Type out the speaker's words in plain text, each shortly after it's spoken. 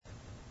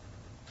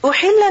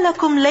أُحِلَّ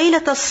لَكُمْ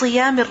لَيْلَةَ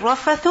الصِّيَامِ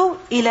الرَّفَثُ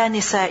إِلَى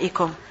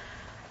نِسَائِكُمْ.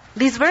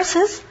 These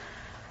verses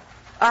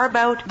are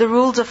about the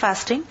rules of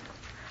fasting.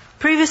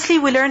 Previously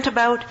we learned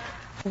about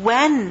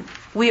when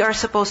we are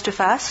supposed to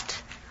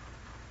fast,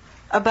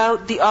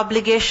 about the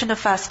obligation of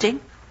fasting,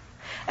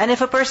 and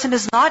if a person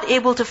is not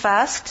able to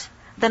fast,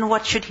 then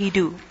what should he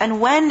do? And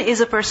when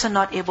is a person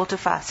not able to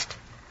fast?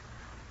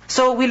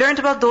 So we learned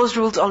about those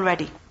rules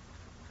already.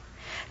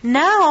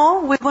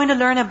 Now we're going to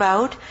learn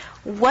about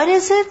what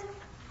is it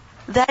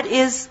that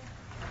is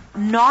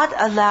not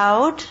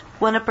allowed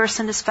when a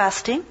person is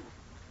fasting.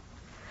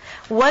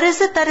 What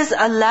is it that is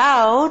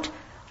allowed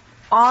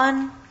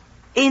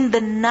in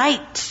the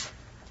night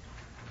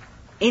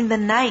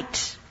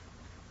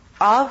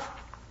of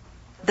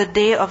the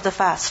day of the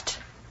fast?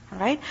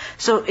 Right?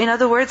 So in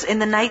other words, in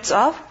the nights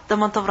of the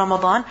month of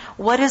Ramadan,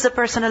 what is a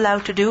person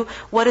allowed to do?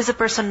 What is a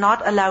person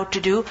not allowed to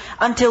do?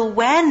 Until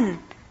when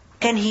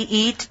can he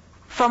eat?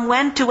 From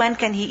when to when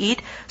can he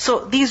eat? So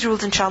these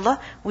rules, inshallah,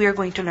 we are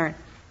going to learn.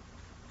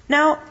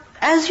 Now,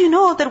 as you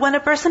know that when a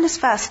person is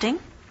fasting,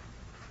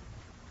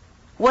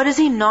 what is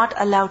he not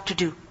allowed to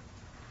do?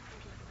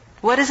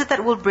 What is it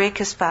that will break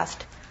his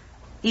fast?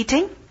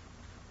 Eating,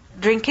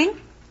 drinking,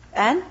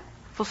 and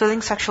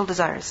fulfilling sexual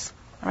desires.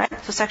 Right?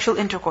 So sexual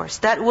intercourse.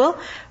 That will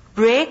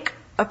break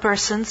a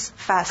person's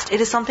fast.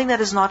 It is something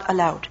that is not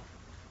allowed.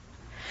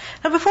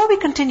 Now before we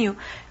continue,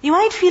 you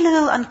might feel a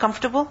little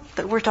uncomfortable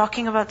that we're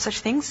talking about such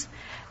things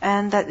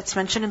and that it's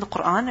mentioned in the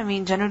Quran. I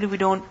mean, generally we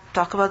don't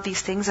talk about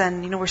these things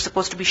and, we're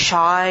supposed to be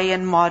shy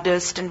and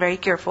modest and very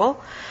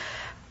careful.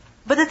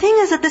 But the thing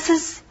is that this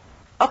is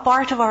a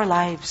part of our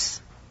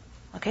lives.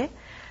 Okay?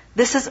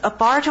 This is a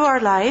part of our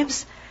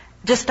lives,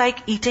 just like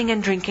eating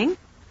and drinking.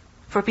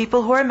 For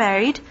people who are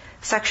married,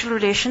 sexual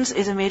relations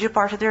is a major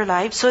part of their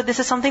lives. So this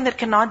is something that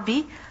cannot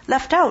be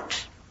left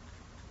out.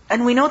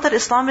 And we know that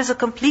Islam is a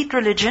complete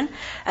religion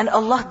and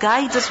Allah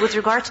guides us with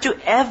regards to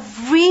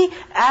every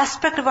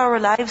aspect of our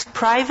lives,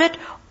 private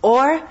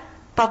or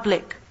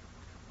public.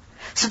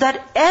 So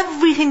that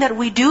everything that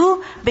we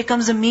do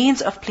becomes a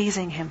means of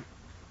pleasing Him.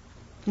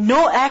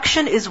 No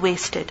action is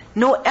wasted.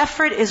 No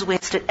effort is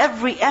wasted.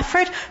 Every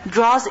effort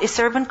draws a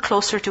servant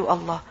closer to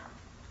Allah.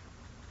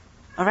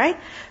 Alright?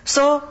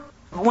 So,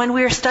 when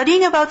we are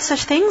studying about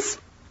such things,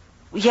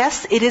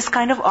 yes, it is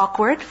kind of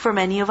awkward for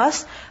many of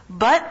us,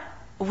 but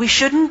we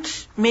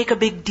shouldn't make a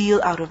big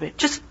deal out of it.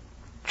 Just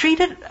treat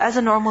it as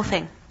a normal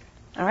thing.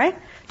 Alright?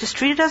 Just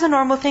treat it as a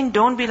normal thing.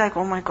 Don't be like,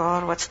 oh my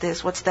God, what's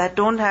this, what's that.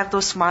 Don't have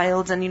those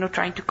smiles and,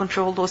 trying to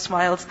control those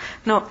smiles.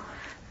 No.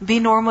 Be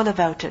normal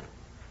about it.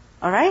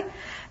 Alright?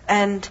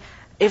 And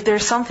if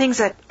there's some things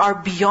that are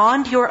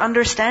beyond your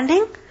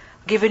understanding,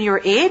 given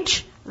your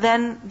age,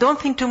 then don't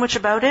think too much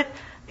about it.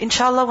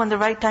 Inshallah, when the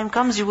right time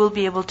comes, you will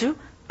be able to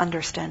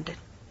understand it.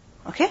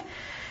 Okay?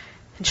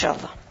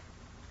 Inshallah.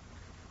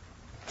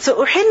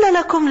 So, أُحِلَّ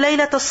لَكُمْ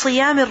لَيْلَةَ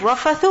الصِّيَامِ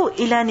الرَّفَثُ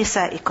إِلَى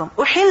نِسَائِكُمْ.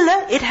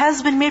 Uhilla, it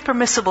has been made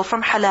permissible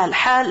from halal.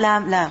 Ha,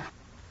 lam, lam.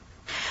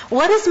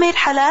 What is made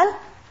halal?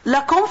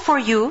 Lakum, for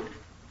you,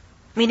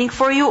 meaning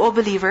for you, O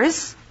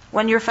believers,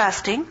 when you're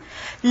fasting.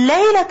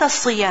 لَيْلَةَ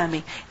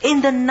الصِّيَامِ,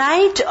 in the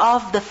night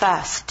of the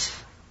fast.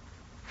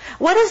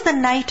 What is the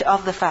night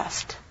of the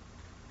fast?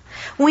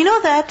 We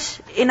know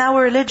that in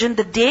our religion,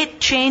 the date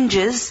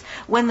changes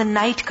when the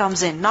night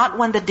comes in. Not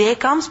when the day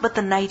comes, but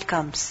the night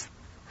comes.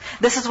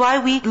 This is why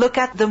we look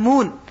at the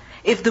moon.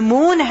 If the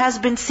moon has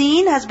been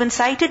seen, has been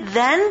sighted,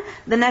 then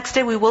the next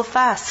day we will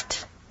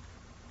fast.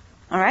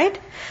 Alright?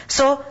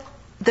 So,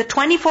 the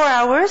 24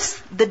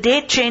 hours, the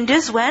date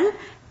changes when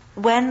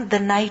the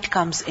night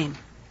comes in.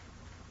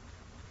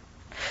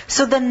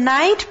 So the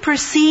night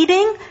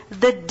preceding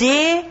the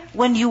day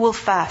when you will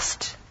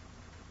fast.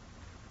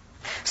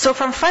 So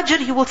from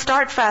Fajr you will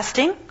start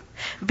fasting.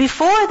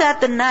 Before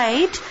that, the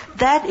night,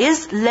 that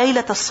is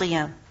Laylat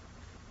al-Siyam.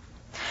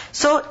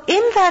 So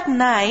in that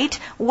night,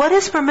 what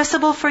is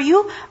permissible for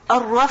you?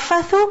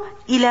 Ar-Rafathu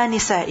ila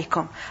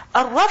nisaikum.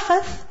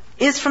 Ar-Rafath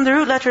is from the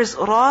root letters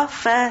Ra,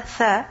 Fa,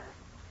 Tha.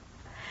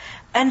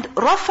 And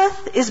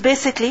Rafath is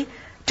basically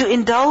to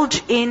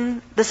indulge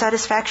in the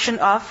satisfaction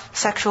of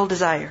sexual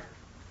desire.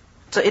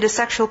 So it is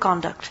sexual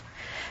conduct.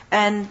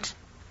 And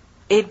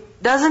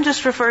it doesn't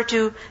just refer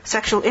to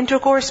sexual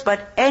intercourse,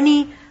 but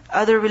any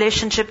other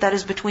relationship that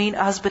is between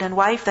a husband and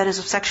wife that is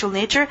of sexual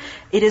nature,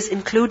 it is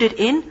included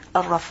in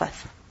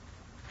Ar-Rafath.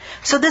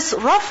 So this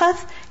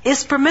Rafath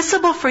is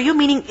permissible for you,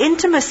 meaning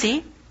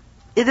intimacy.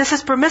 This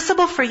is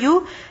permissible for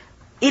you,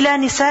 ila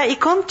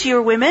nisaikum, to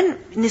your women.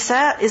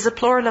 Nisa is a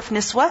plural of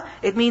niswa.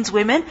 It means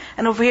women.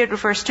 And over here it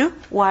refers to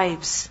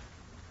wives.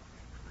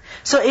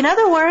 So in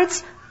other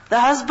words, the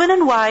husband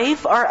and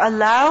wife are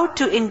allowed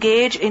to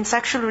engage in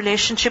sexual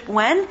relationship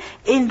when?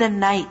 In the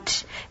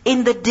night.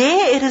 In the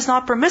day it is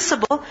not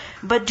permissible,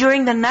 but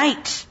during the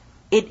night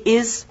it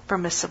is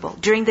permissible.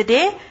 During the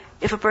day,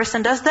 if a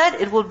person does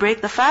that, it will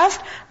break the fast,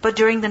 but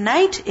during the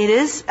night it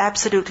is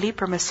absolutely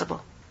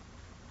permissible.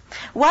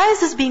 Why is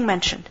this being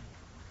mentioned?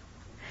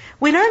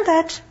 We learned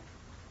that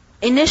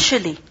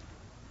initially,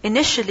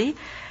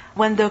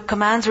 when the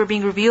commands were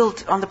being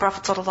revealed on the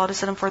Prophet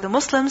ﷺ for the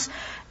Muslims,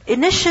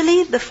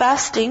 initially the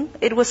fasting,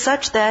 it was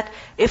such that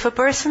if a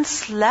person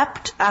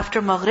slept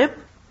after Maghrib,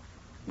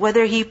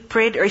 whether he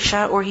prayed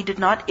Isha or he did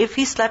not, if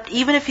he slept,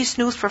 even if he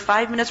snoozed for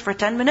 5 minutes, for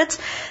 10 minutes,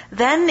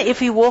 then if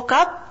he woke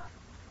up,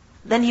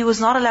 then he was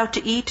not allowed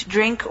to eat,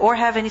 drink, or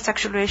have any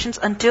sexual relations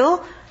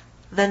until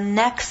the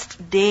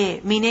next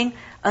day, meaning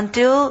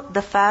until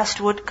the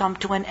fast would come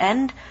to an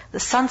end, the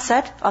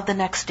sunset of the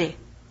next day.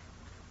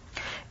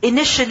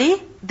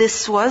 Initially,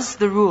 this was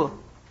the rule.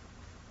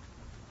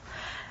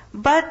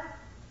 But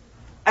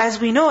as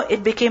we know,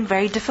 it became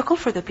very difficult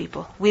for the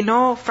people. We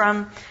know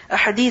from a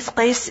hadith,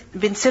 Qais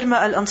bin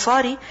Sirma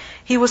al-Ansari,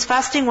 he was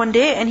fasting one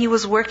day and he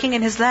was working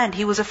in his land.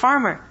 He was a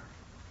farmer.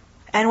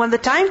 And when the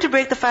time to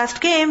break the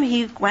fast came,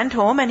 he went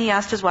home and he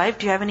asked his wife,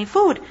 do you have any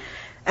food?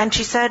 And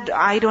she said,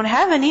 I don't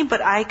have any,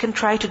 but I can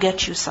try to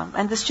get you some.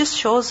 And this just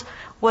shows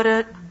what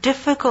a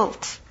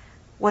difficult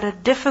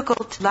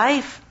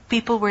life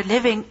people were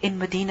living in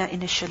Medina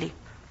initially.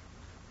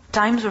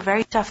 Times were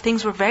very tough.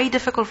 Things were very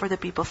difficult for the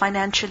people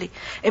financially.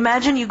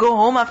 Imagine you go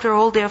home after a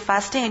whole day of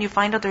fasting and you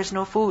find out there's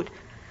no food.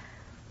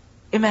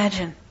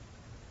 Imagine.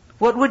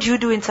 What would you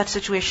do in such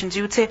situations?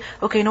 You would say,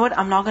 okay, you know what?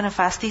 I'm not going to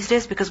fast these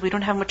days because we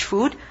don't have much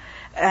food.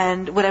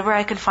 And whatever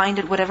I can find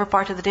at whatever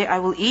part of the day I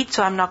will eat,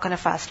 so I'm not going to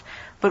fast.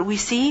 But we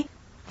see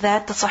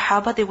that the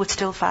Sahaba, they would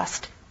still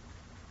fast.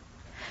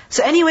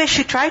 So anyway,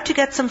 she tried to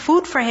get some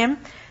food for him,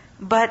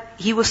 but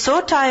he was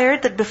so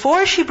tired that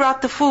before she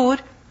brought the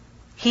food,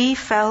 he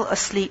fell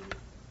asleep.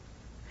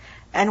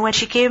 And when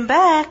she came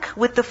back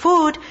with the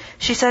food,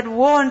 she said,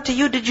 woe unto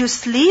you, did you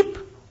sleep?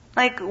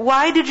 Like,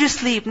 why did you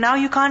sleep? Now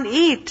you can't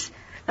eat.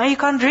 Now you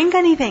can't drink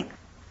anything.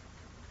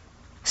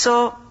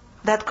 So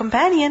that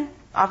companion,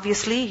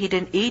 obviously, he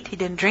didn't eat, he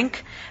didn't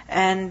drink,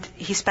 and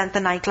he spent the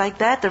night like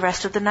that, the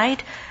rest of the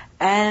night,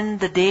 and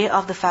the day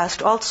of the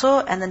fast also,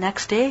 and the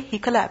next day he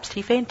collapsed,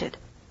 he fainted.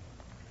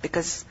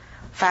 Because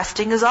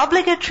fasting is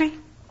obligatory.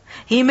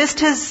 He missed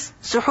his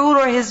suhoor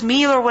or his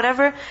meal or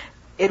whatever,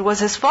 it was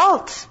his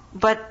fault.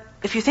 But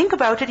if you think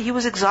about it, he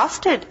was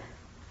exhausted.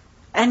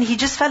 And he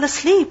just fell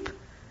asleep.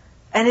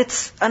 And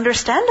it's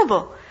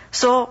understandable.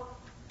 So,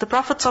 the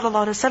Prophet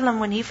ﷺ,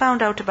 when he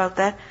found out about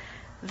that,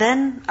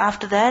 then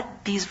after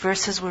that, these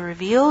verses were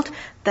revealed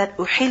that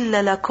أُحِلَّ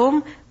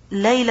لَكُمْ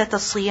لَيْلَةَ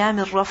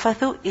الصِّيَامِ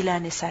الرَّفَثُ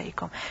إِلَى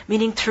نِسَائِكُمْ.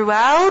 Meaning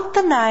throughout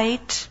the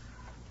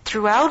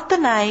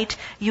night,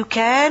 you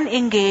can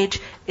engage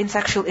in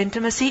sexual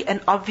intimacy,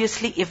 and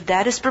obviously if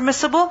that is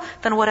permissible,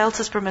 then what else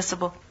is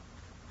permissible?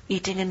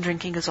 Eating and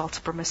drinking is also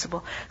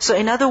permissible. So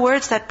in other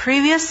words, that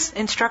previous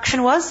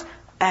instruction was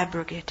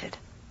abrogated.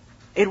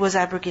 It was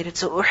abrogated.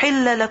 So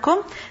أُحِلَّ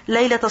لَكُمْ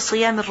لَيْلَةَ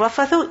الصِّيَامِ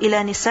الرَّفَثُ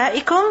إِلَى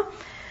نِسَائِكُمْ.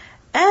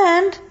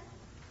 And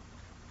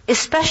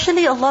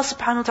especially Allah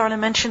subhanahu wa ta'ala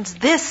mentions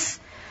this,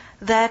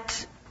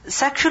 that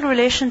sexual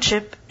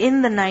relationship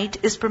in the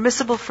night is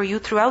permissible for you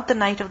throughout the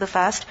night of the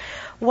fast.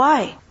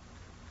 Why?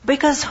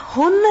 Because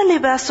hunna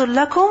libasul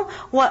lakum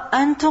wa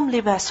antum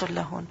libasul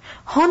lahun.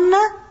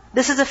 Hunna,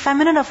 this is a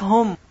feminine of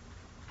hum.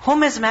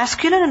 Hum is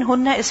masculine and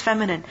hunna is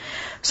feminine.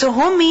 So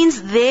hum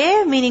means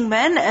they, meaning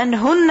men, and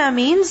hunna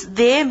means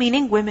they,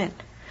 meaning women.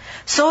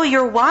 So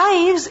your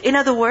wives, in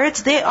other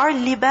words, they are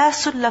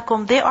libasul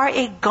lakum. They are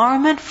a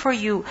garment for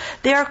you.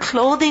 They are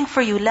clothing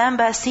for you.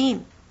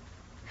 Lambasin.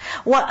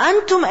 Wa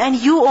antum, and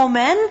you, O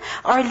men,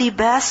 are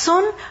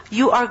libasun.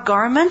 You are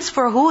garments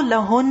for who?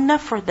 Lahunna,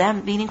 for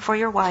them, meaning for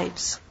your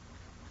wives.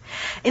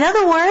 In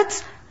other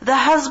words, the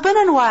husband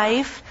and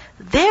wife,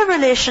 their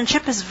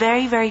relationship is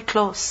very, very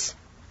close.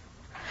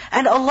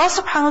 And Allah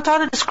subhanahu wa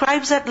ta'ala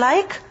describes it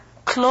like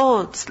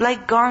clothes,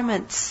 like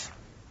garments.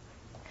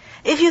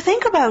 If you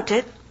think about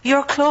it,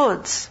 your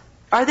clothes,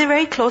 are they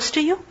very close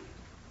to you?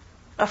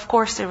 Of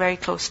course they're very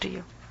close to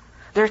you.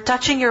 They're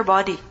touching your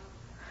body.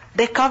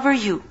 They cover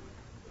you.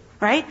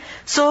 Right?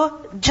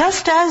 So,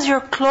 just as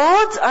your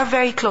clothes are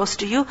very close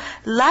to you,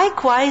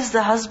 likewise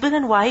the husband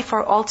and wife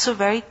are also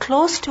very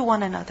close to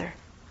one another.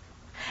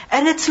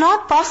 And it's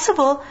not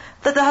possible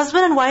that the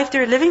husband and wife,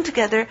 they're living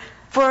together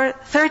for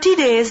 30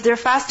 days, they're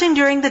fasting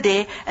during the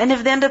day, and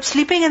if they end up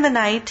sleeping in the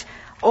night,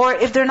 or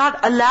if they're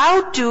not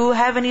allowed to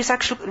have any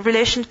sexual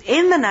relations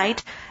in the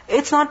night,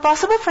 it's not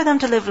possible for them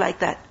to live like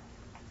that.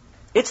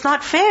 It's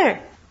not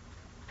fair.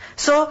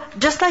 So,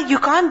 just like you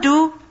can't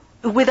do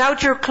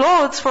without your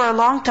clothes for a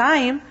long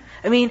time.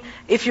 I mean,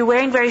 if you're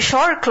wearing very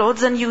short clothes,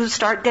 then you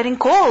start getting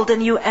cold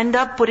and you end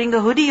up putting a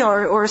hoodie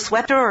or a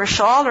sweater or a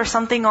shawl or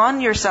something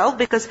on yourself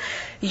because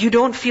you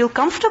don't feel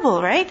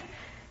comfortable, right?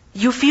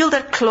 You feel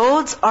that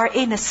clothes are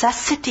a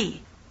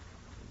necessity.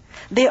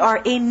 They are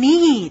a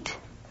need.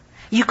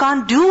 You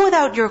can't do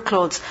without your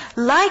clothes.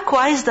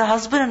 Likewise, the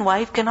husband and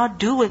wife cannot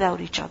do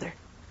without each other.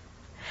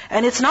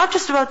 And it's not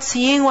just about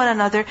seeing one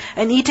another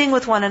and eating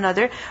with one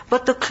another,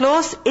 but the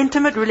close,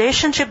 intimate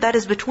relationship that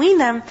is between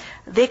them,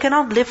 they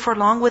cannot live for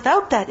long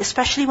without that,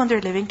 especially when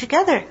they're living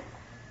together.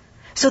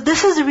 So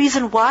this is the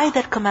reason why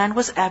that command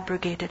was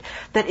abrogated.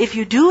 That if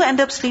you do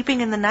end up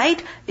sleeping in the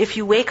night, if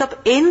you wake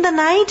up in the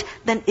night,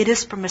 then it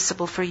is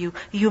permissible for you.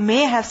 You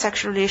may have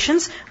sexual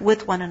relations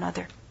with one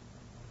another.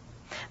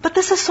 But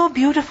this is so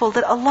beautiful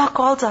that Allah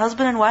calls a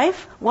husband and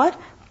wife, what?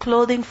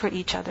 Clothing for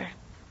each other.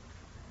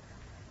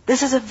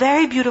 This is a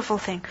very beautiful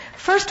thing.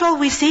 First of all,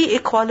 we see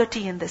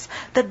equality in this.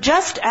 That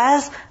just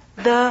as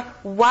the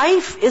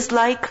wife is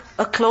like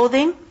a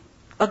clothing,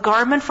 a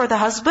garment for the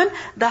husband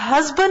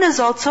is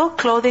also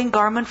clothing,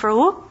 garment for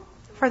who?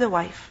 For the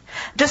wife.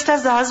 Just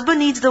as the husband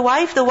needs the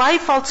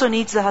wife also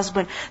needs the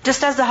husband.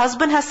 Just as the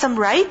husband has some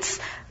rights,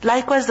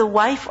 likewise the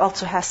wife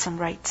also has some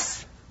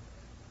rights.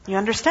 You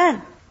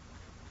understand?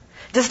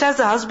 Just as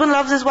the husband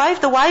loves his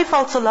wife, the wife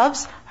also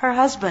loves her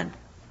husband.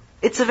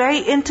 It's a very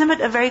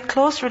intimate, a very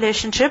close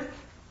relationship.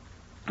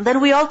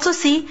 Then we also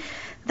see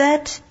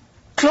that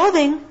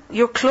clothing,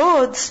 your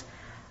clothes,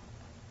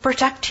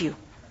 protect you.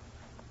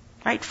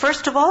 Right?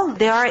 First of all,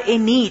 they are a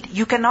need.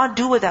 You cannot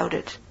do without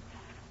it.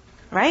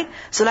 Right?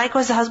 So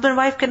likewise, the husband and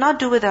wife cannot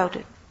do without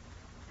it.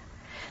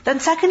 Then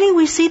secondly,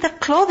 we see that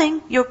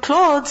clothing, your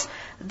clothes,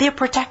 they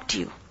protect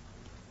you.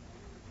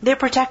 They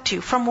protect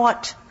you from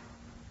what?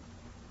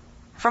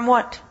 From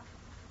what?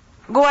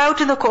 Go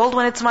out in the cold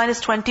when it's minus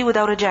 20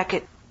 without a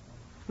jacket.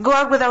 Go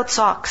out without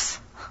socks.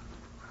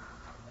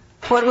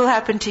 What will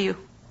happen to you?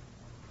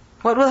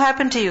 What will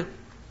happen to you?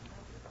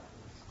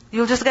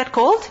 You'll just get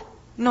cold?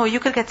 No, you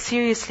could get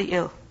seriously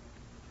ill.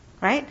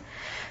 Right?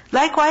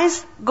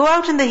 Likewise, go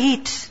out in the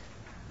heat,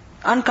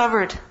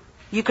 uncovered.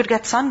 You could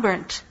get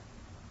sunburnt.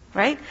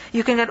 Right?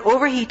 You can get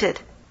overheated.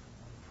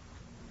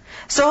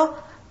 So,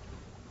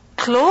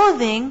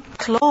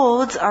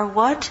 clothes are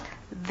what?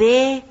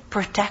 They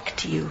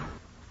protect you.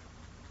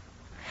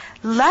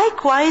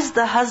 Likewise,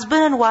 the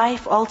husband and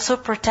wife also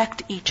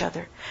protect each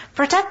other.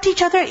 Protect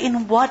each other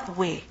in what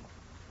way?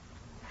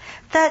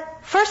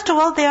 That, first of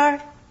all, they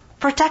are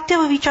protective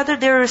of each other,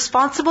 they're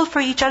responsible for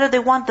each other, they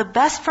want the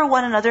best for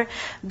one another,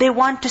 they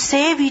want to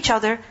save each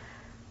other,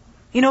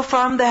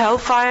 from the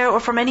hellfire or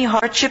from any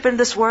hardship in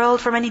this world,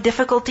 from any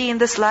difficulty in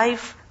this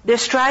life. They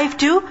strive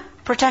to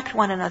protect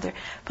one another.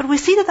 But we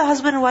see that the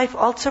husband and wife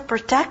also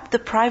protect the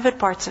private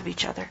parts of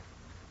each other.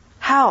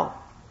 How?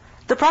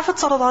 The Prophet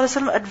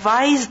ﷺ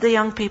advised the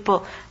young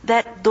people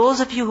that those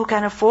of you who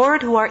can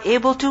afford, who are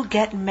able to,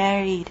 get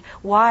married.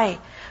 Why?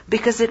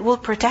 Because it will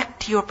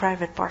protect your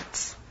private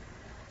parts.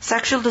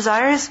 Sexual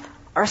desires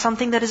are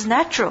something that is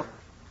natural.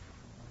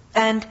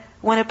 And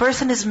when a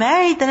person is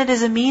married, then it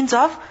is a means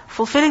of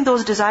fulfilling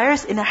those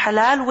desires in a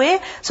halal way.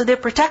 So they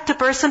protect a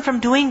person from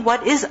doing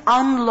what is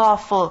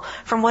unlawful,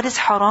 from what is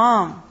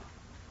haram.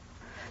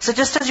 So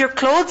just as your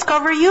clothes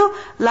cover you,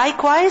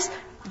 likewise,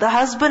 the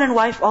husband and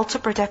wife also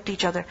protect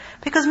each other.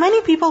 Because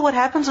many people, what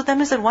happens with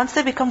them is that once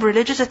they become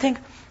religious, they think,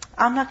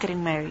 I'm not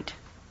getting married.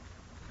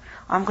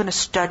 I'm going to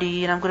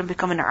study and I'm going to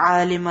become an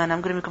alima and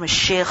I'm going to become a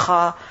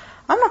sheikha.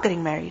 I'm not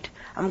getting married.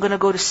 I'm going to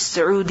go to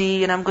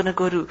Saudi and I'm going to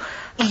go to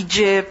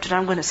Egypt and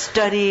I'm going to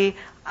study.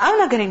 I'm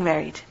not getting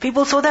married.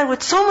 People say that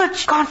with so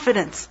much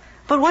confidence.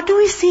 But what do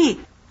we see?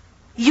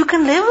 You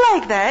can live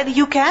like that.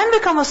 You can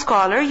become a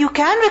scholar. You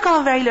can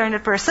become a very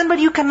learned person, but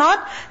you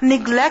cannot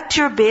neglect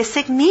your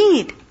basic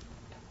need.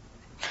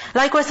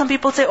 Likewise, some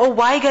people say,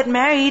 why get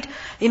married,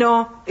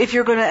 if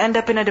you're going to end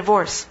up in a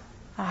divorce?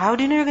 How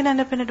do you know you're going to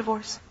end up in a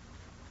divorce?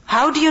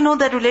 How do you know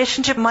that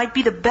relationship might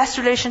be the best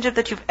relationship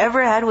that you've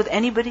ever had with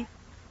anybody?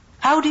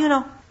 How do you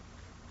know?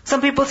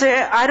 Some people say,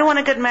 I don't want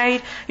to get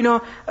married.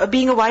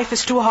 Being a wife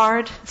is too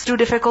hard. It's too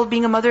difficult.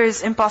 Being a mother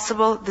is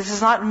impossible. This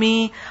is not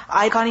me.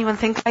 I can't even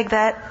think like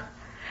that.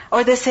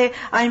 Or they say,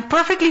 I'm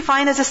perfectly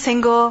fine as a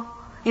single.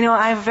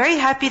 I have a very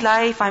happy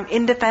life. I'm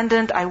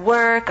independent. I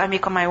work. I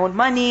make my own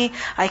money.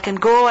 I can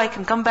go. I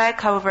can come back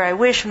however I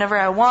wish, whenever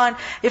I want.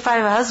 If I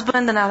have a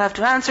husband, then I'll have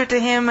to answer to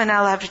him and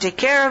I'll have to take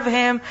care of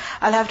him.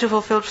 I'll have to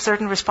fulfill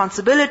certain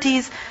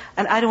responsibilities.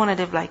 And I don't want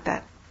to live like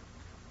that.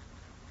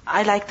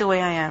 I like the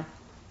way I am.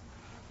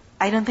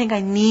 I don't think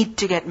I need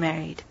to get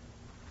married.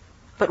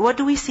 But what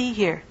do we see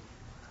here?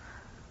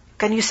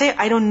 Can you say,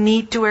 I don't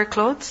need to wear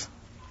clothes?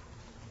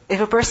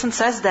 If a person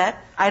says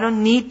that, I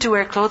don't need to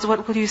wear clothes,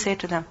 what will you say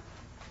to them?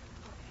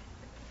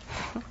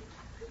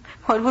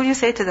 What will you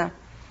say to them?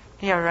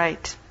 You're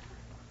right.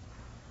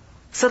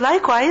 So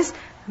likewise,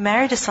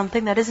 marriage is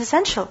something that is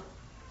essential.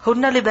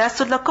 هُنَّ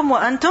لِبَاسٌ لَكُمْ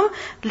وَأَنْتُمْ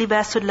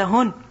لِبَاسٌ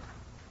لَهُنْ.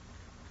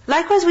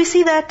 Likewise, we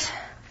see that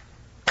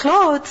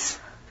clothes,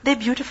 they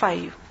beautify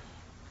you.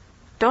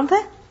 Don't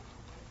they?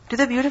 Do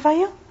they beautify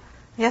you?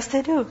 Yes,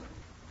 they do.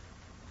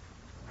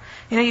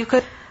 You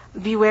could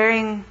be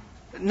wearing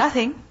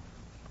nothing,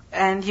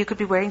 and you could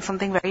be wearing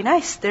something very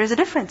nice. There's a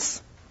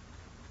difference.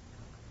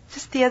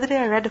 Just the other day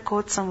I read a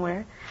quote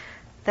somewhere,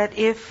 that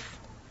if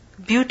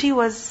beauty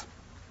was,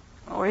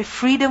 or if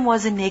freedom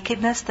was in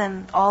nakedness,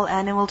 then all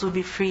animals would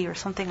be free, or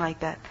something like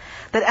that.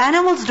 That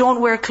animals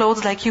don't wear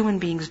clothes like human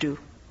beings do.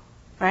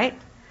 Right?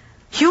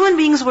 Human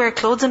beings wear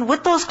clothes, and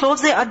with those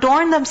clothes they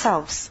adorn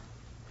themselves.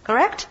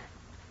 Correct?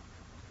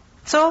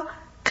 So,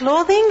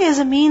 clothing is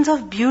a means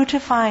of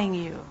beautifying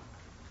you.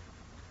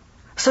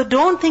 So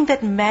don't think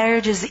that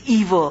marriage is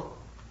evil.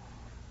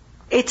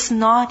 It's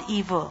not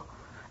evil.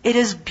 It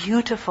is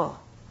beautiful.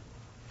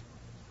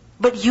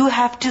 But you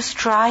have to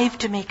strive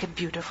to make it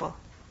beautiful.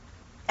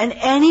 And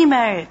any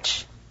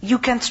marriage, you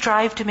can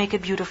strive to make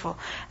it beautiful.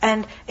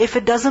 And if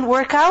it doesn't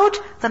work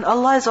out, then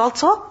Allah is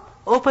also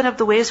open up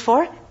the ways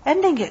for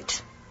ending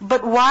it.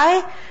 But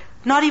why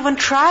not even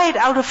try it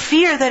out of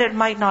fear that it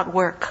might not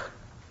work?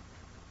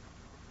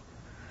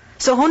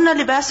 So, hunna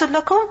libasul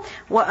lakum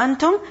wa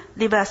antum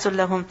libasul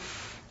lahum.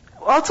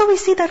 Also we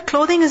see that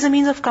clothing is a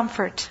means of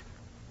comfort.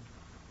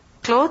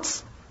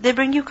 Clothes, they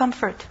bring you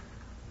comfort.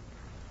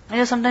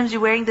 Sometimes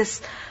you're wearing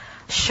this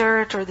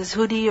shirt or this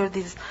hoodie or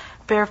this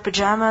pair of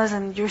pajamas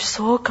and you're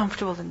so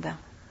comfortable in them.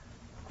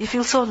 You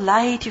feel so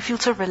light, you feel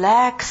so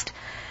relaxed.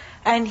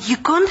 And you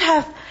couldn't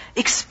have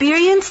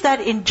experienced that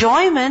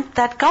enjoyment,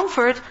 that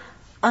comfort,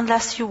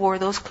 unless you wore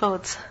those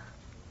clothes.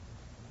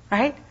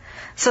 Right?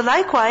 So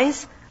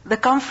likewise, the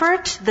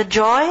comfort, the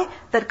joy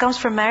that comes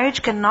from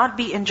marriage cannot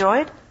be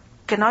enjoyed,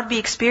 cannot be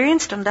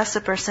experienced unless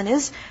the person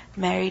is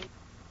married.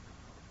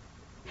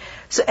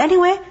 So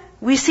anyway,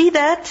 we see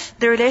that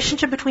the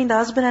relationship between the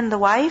husband and the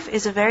wife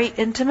is a very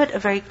intimate, a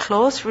very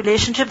close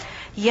relationship.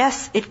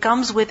 Yes, it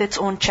comes with its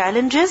own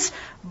challenges,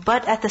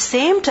 but at the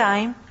same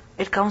time,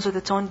 it comes with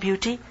its own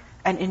beauty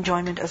and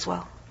enjoyment as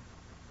well.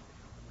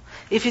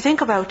 If you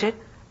think about it,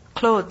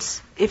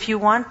 clothes, if you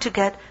want to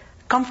get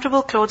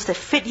comfortable clothes that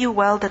fit you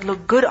well, that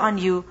look good on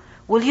you,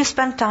 will you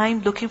spend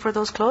time looking for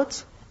those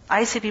clothes?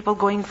 I see people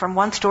going from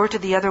one store to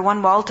the other,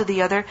 one mall to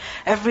the other.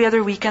 Every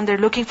other weekend they're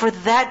looking for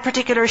that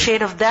particular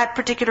shade of that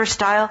particular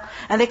style,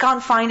 and they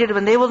can't find it,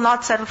 and they will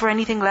not settle for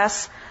anything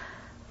less.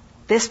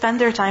 They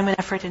spend their time and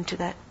effort into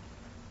that.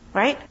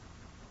 Right?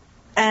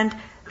 And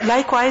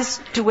likewise,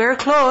 to wear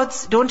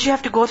clothes, don't you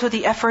have to go through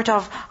the effort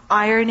of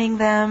ironing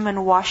them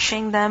and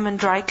washing them and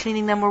dry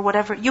cleaning them or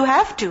whatever? You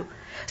have to.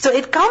 So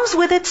it comes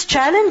with its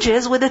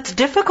challenges, with its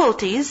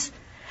difficulties,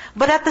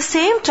 but at the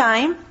same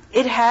time,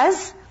 it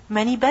has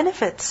many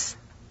benefits.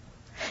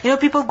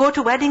 People go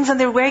to weddings and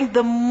they're wearing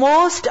the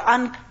most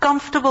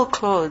uncomfortable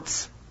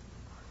clothes.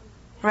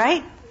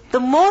 Right? The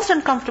most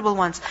uncomfortable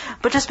ones.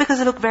 But just because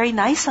they look very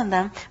nice on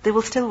them, they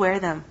will still wear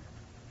them.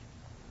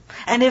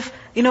 And if,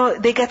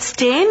 they get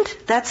stained,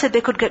 that's it,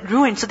 they could get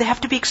ruined. So they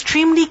have to be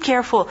extremely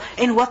careful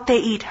in what they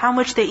eat, how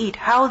much they eat,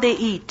 how they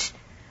eat.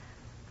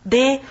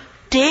 They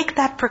take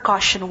that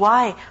precaution.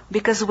 Why?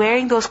 Because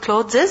wearing those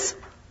clothes is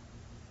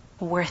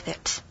worth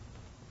it.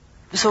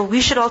 So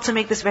we should also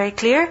make this very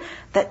clear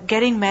that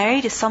getting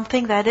married is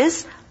something that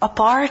is a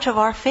part of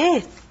our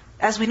faith.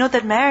 As we know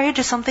that marriage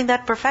is something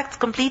that perfects,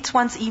 completes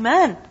one's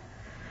iman.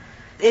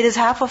 It is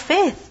half of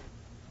faith.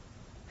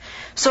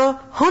 So,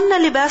 hunna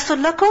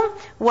libasul lakum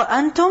wa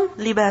antum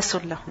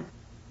libasul lahum.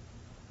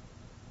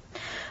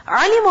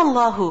 Alim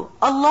Allahu,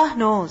 Allah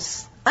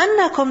knows,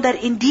 annakum,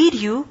 that indeed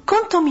you,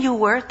 kuntum, you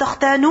were,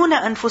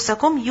 takhtanuna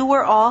anfusakum, you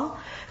were all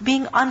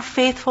being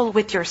unfaithful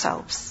with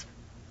yourselves.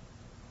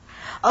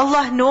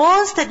 Allah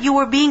knows that you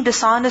were being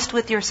dishonest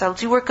with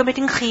yourselves. You were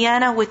committing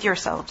khiyana with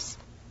yourselves.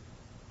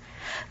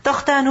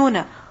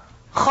 Takhtanuna.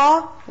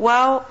 Kha,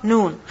 waw,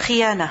 noon.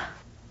 Khiyana.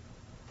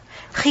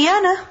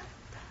 Khiyana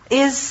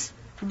is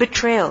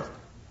betrayal.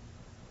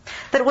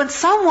 That when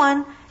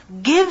someone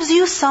gives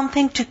you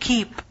something to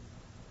keep,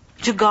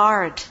 to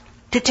guard,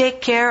 to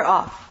take care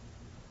of,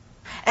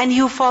 and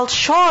you fall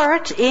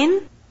short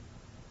in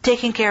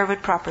taking care of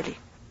it properly.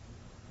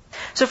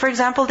 So for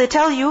example, they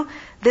tell you,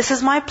 this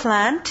is my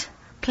plant,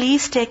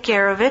 please take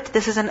care of it,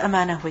 this is an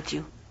amanah with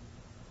you.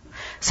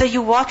 So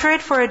you water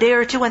it for a day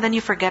or two and then you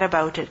forget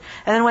about it.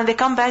 And then when they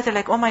come back, they're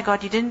like, oh my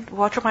God, you didn't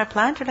water my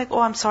plant? You're like, oh,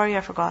 I'm sorry,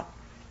 I forgot.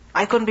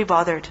 I couldn't be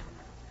bothered.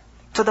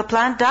 So the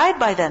plant died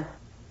by then.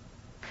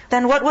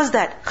 Then what was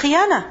that?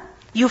 Khiyana.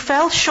 You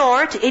fell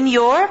short in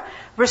your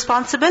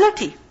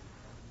responsibility.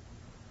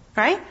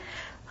 Right?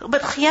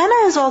 But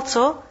khiyana is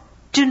also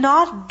to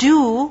not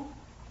do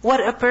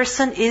what a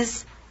person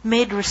is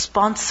made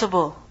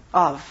responsible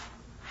of.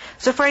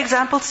 So for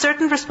example,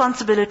 certain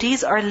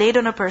responsibilities are laid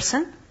on a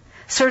person,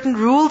 certain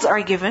rules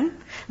are given,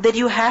 that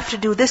you have to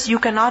do this, you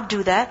cannot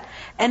do that.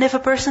 And if a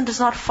person does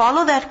not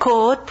follow that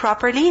code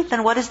properly,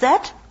 then what is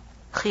that?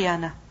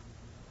 Khiyana.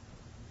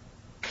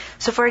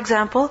 So for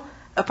example,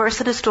 a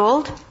person is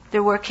told,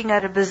 they're working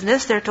at a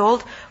business, they're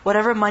told,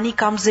 whatever money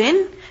comes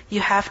in,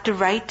 you have to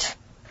write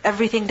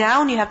everything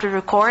down, you have to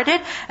record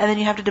it, and then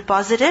you have to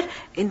deposit it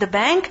in the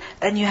bank,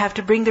 and you have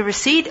to bring the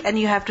receipt, and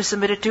you have to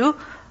submit it to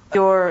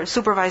your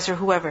supervisor,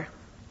 whoever.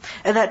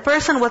 And that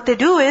person, what they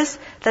do is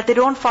that they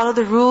don't follow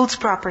the rules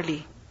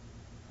properly.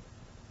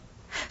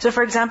 So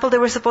for example, they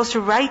were supposed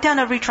to write down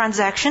every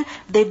transaction,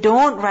 they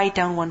don't write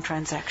down one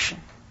transaction.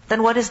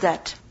 Then what is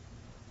that?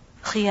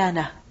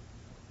 Khiyana.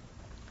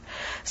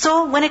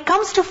 So when it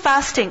comes to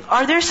fasting,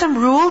 are there some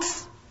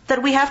rules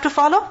that we have to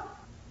follow?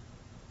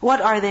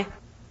 What are they?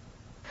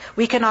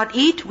 We cannot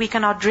eat, we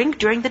cannot drink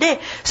during the day.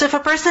 So if a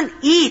person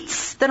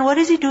eats, then what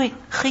is he doing?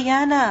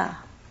 Khiyana.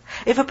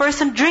 If a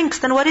person drinks,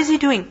 then what is he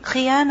doing?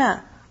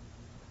 Khiyana.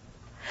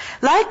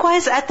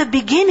 Likewise, at the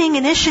beginning,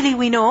 initially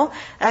we know,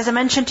 as I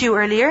mentioned to you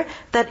earlier,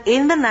 that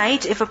in the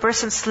night, if a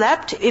person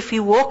slept, if he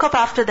woke up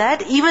after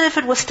that, even if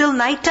it was still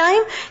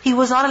nighttime, he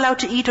was not allowed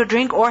to eat or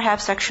drink or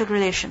have sexual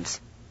relations.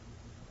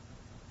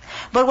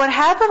 But what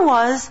happened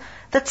was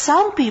that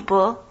some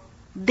people,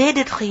 they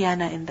did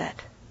khiyana in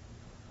that.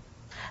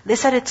 They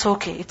said it's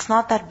okay, it's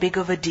not that big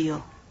of a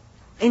deal.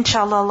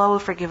 Inshallah, Allah will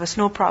forgive us,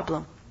 no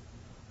problem.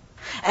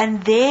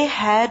 And they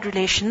had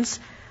relations,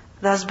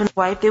 the husband and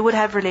wife, they would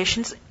have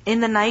relations in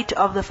the night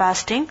of the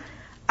fasting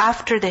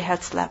after they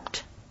had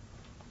slept.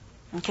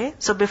 Okay?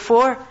 So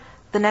before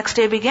the next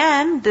day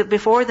began,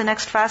 before the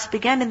next fast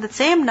began, in the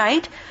same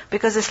night,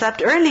 because they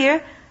slept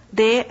earlier,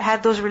 they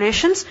had those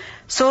relations.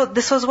 So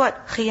this was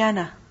what?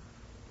 Khiyana.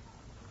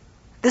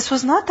 This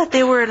was not that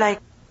they were like,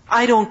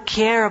 I don't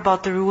care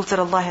about the rules that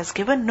Allah has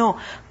given. No.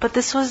 But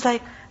this was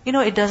like,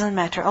 it doesn't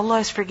matter. Allah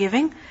is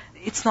forgiving.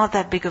 It's not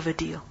that big of a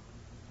deal.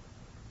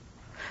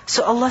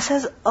 So Allah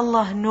says,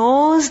 Allah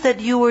knows that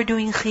you were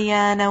doing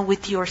khiyana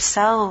with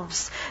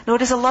yourselves.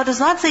 Notice Allah does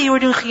not say you were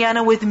doing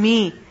khiyana with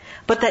me,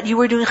 but that you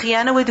were doing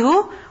khiyana with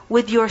who?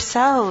 With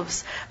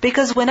yourselves.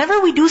 Because whenever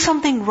we do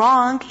something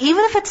wrong,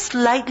 even if it's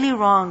slightly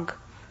wrong,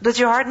 does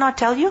your heart not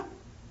tell you?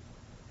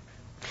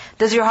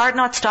 Does your heart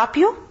not stop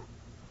you?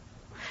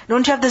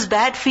 Don't you have this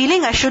bad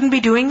feeling, I shouldn't be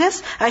doing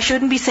this, I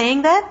shouldn't be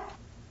saying that?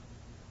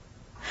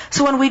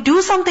 So when we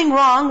do something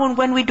wrong,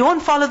 when we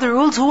don't follow the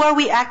rules, who are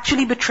we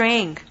actually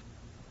betraying?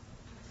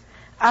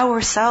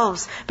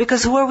 Ourselves.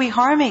 Because who are we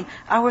harming?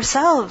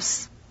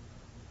 Ourselves.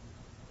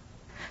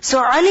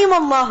 So عَلِمَ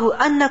اللَّهُ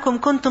أَنَّكُمْ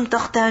كُنْتُمْ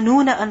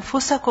تَخْتَانُونَ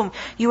أَنفُسَكُمْ.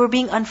 You were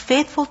being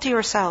unfaithful to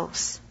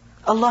yourselves.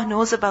 Allah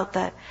knows about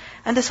that.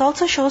 And this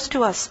also shows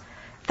to us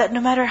that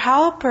no matter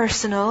how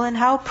personal and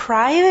how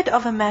private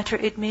of a matter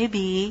it may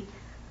be,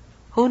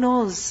 who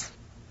knows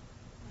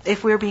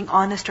if we're being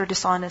honest or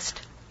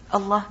dishonest?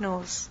 Allah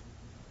knows.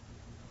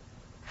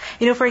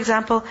 For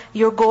example,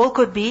 your goal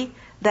could be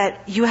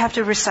that you have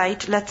to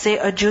recite, let's say,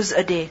 a juz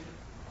a day.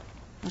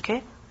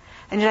 Okay?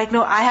 And you're like,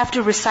 no, I have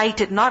to recite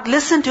it. Not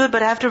listen to it,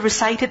 but I have to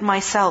recite it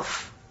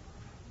myself.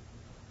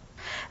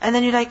 And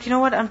then you're like, you know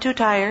what, I'm too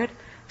tired,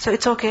 so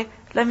it's okay.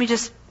 Let me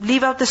just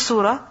leave out the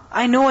surah.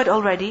 I know it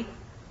already.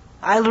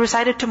 I'll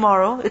recite it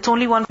tomorrow. It's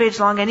only 1 page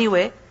long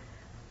anyway.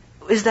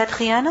 Is that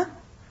khiyana?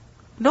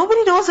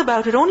 Nobody knows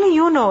about it. Only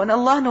you know, and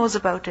Allah knows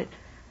about it.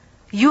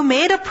 You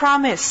made a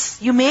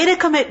promise. You made a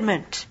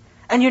commitment.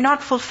 And you're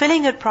not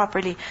fulfilling it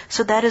properly.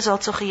 So that is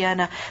also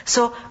khiyana.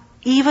 So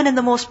even in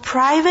the most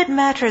private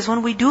matters,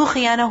 when we do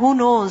khiyana, who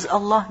knows?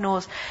 Allah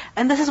knows.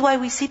 And this is why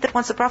we see that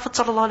once the Prophet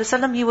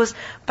ﷺ, he was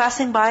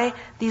passing by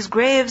these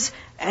graves,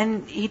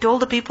 and he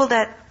told the people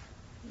that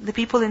the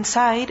people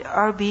inside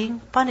are being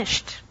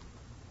punished.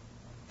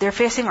 They're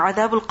facing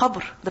adab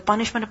al-qabr, the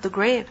punishment of the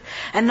grave.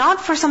 And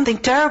not for something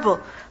terrible,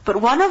 but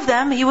one of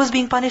them, he was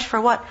being punished for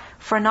what?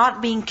 For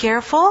not being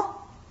careful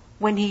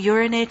when he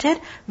urinated,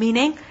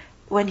 meaning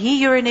when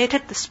he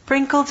urinated, the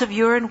sprinkles of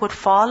urine would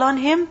fall on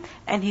him,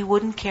 and he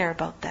wouldn't care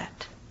about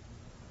that.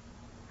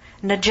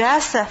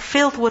 Najasa,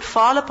 filth would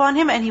fall upon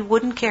him, and he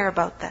wouldn't care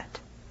about that.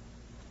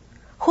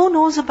 Who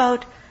knows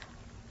about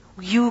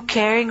you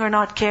caring or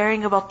not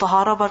caring about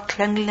tahara, about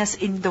cleanliness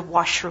in the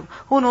washroom?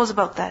 Who knows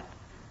about that?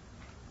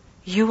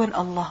 You and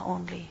Allah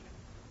only.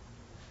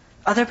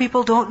 Other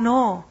people don't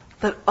know,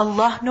 but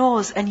Allah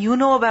knows, and you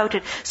know about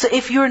it. So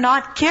if you're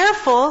not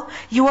careful,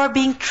 you are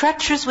being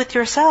treacherous with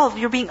yourself.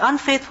 You're being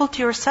unfaithful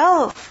to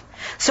yourself.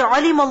 So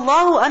عَلِمَ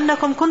اللَّهُ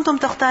أَنَّكُمْ كُنْتُمْ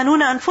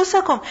تَخْتَانُونَ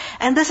أَنفُسَكُمْ.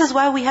 And this is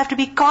why we have to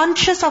be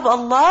conscious of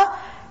Allah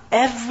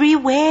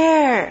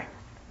everywhere.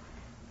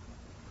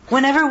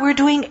 Whenever we're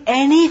doing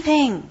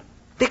anything.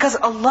 Because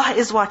Allah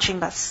is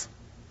watching us.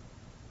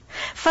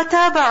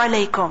 فَتَابَ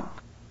عَلَيْكُمْ.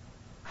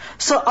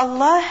 So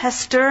Allah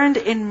has turned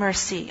in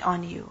mercy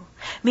on you.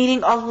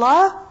 Meaning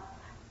Allah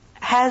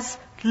has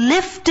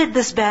lifted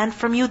this ban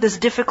from you, this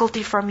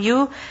difficulty from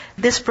you,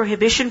 this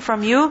prohibition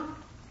from you.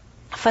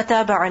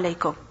 فَتَابَ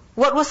عَلَيْكُمْ.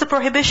 What was the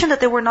prohibition?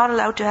 That they were not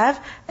allowed to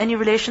have any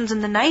relations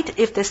in the night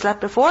if they slept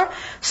before.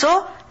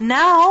 So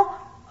now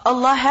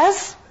Allah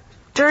has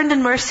turned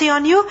in mercy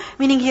on you,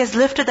 meaning He has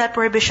lifted that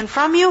prohibition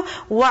from you.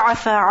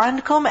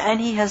 وَعَفَى عَنْكُمْ. And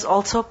He has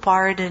also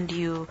pardoned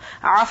you.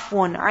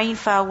 عَفْوٌ عَيْنْ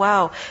فَا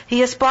واو. He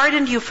has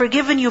pardoned you,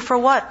 forgiven you for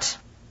what?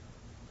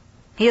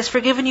 He has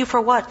forgiven you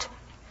for what?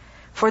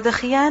 For the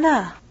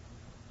khiyana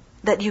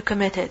that you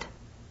committed.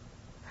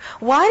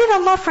 Why did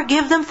Allah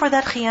forgive them for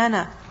that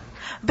khiyana?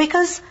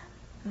 Because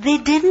they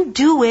didn't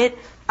do it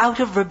out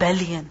of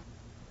rebellion.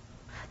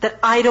 That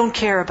I don't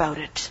care about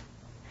it.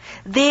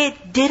 They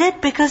did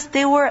it because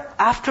they were,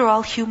 after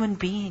all, human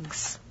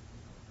beings.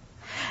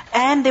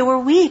 And they were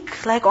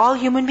weak, like all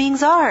human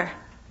beings are.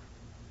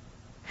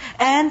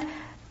 And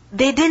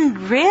they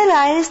didn't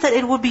realize that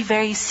it would be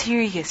very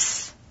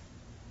serious.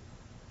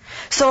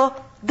 So,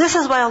 this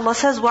is why Allah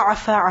says,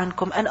 وَعَفَى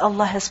عَنْكُمْ. And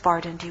Allah has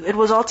pardoned you. It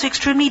was also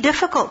extremely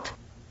difficult.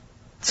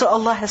 So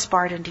Allah has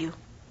pardoned you.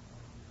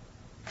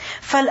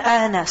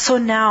 فَالْآنَ. So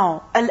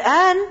now,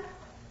 al-an,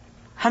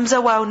 Hamza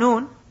wa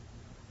noon.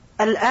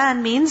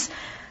 Al-an means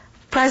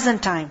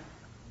present time.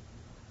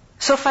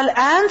 So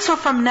فَالْآن, so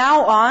from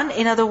now on,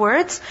 in other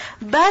words,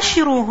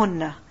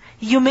 بَاشِرُوهُنَّ,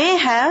 you may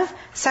have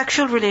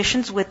sexual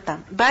relations with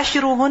them.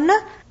 بَاشِرُوهُنَّ,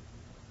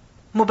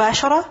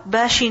 مُبَاشَرَةً,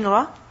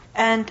 بَاشِنْرَةً.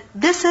 And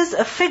this is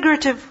a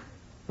figurative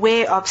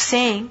way of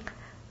saying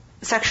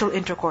sexual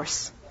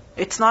intercourse.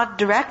 It's not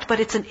direct,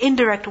 but it's an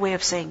indirect way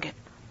of saying it.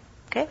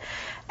 Okay?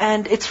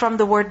 And it's from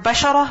the word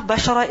bashara.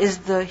 Bashara is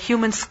the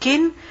human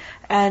skin.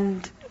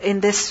 And in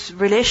this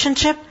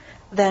relationship,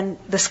 then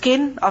the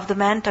skin of the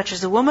man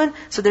touches the woman.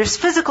 So there's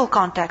physical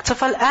contact. So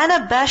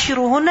فَالْآنَ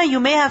بَاشِرُهُنَّ, you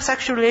may have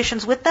sexual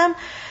relations with them.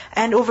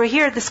 And over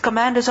here, this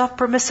command is of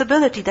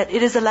permissibility, that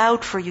it is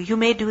allowed for you. You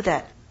may do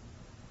that.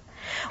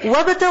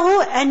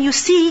 وَابْتَغُوا, and you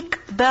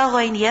seek,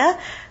 بَاغَيْنِيَا,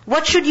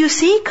 what should you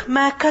seek?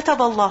 مَا كَتَبَ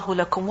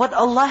اللَّهُ لَكُمْ, what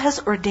Allah has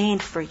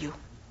ordained for you.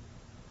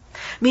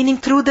 Meaning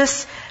through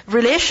this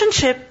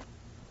relationship,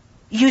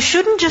 you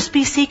shouldn't just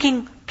be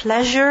seeking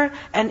pleasure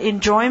and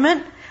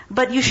enjoyment,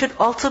 but you should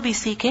also be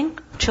seeking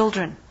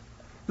children.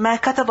 مَا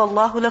كَتَبَ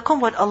اللَّهُ لَكُمْ,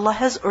 what Allah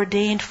has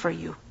ordained for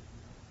you.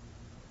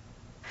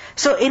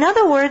 So in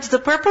other words, the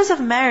purpose of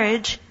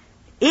marriage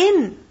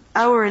in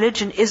our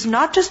religion is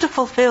not just to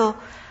fulfill,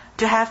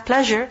 to have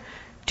pleasure,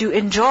 to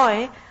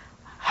enjoy.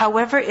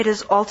 However, it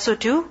is also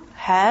to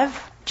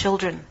have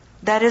children.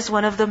 That is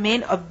one of the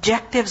main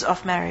objectives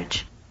of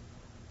marriage.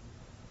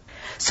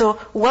 So,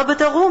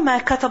 وَابْتَغُوا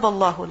مَا كَتَبَ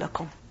اللَّهُ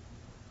لَكُمْ.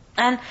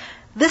 And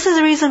this is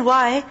the reason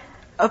why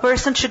a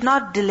person should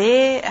not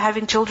delay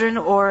having children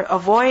or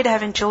avoid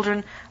having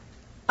children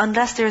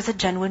unless there is a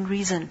genuine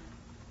reason.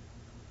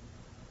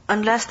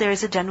 Unless there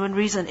is a genuine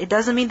reason. It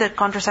doesn't mean that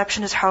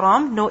contraception is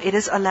haram. No, it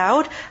is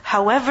allowed.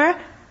 However,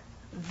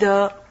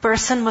 the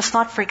person must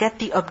not forget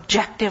the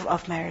objective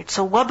of marriage.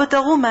 So,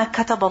 وَابْتَغُوا مَا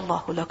كَتَبَ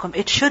اللَّهُ لَكُمْ.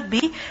 It should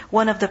be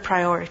one of the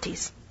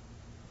priorities.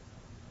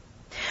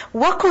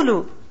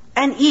 وَكُلُوا,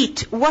 and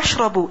eat,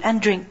 وَاشْرَبُوا,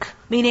 and drink.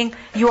 Meaning,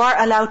 you are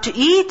allowed to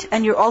eat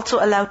and you're also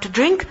allowed to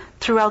drink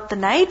throughout the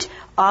night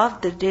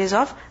of the days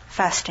of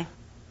fasting.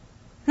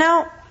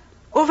 Now,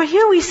 over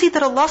here we see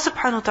that Allah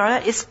subhanahu wa ta'ala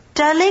is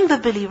telling the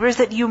believers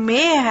that you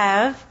may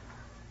have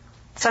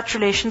such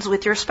relations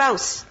with your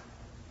spouse.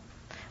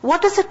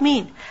 What does it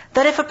mean?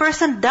 That if a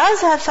person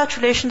does have such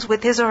relations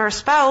with his or her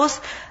spouse,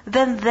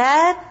 then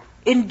that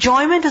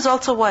enjoyment is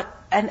also what?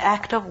 An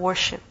act of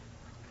worship.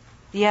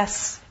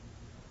 Yes.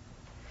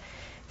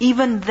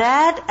 Even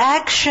that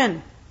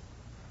action,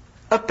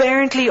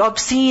 apparently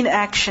obscene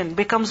action,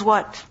 becomes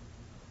what?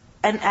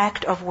 An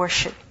act of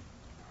worship.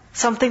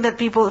 Something that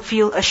people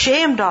feel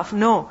ashamed of.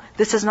 No,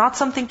 this is not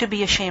something to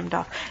be ashamed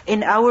of.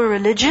 In our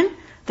religion,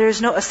 there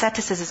is no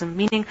asceticism,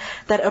 meaning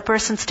that a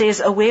person stays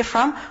away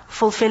from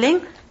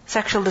fulfilling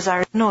sexual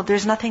desires. No,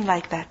 there's nothing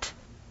like that.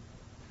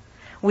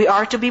 We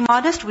are to be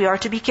modest, we are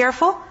to be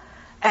careful,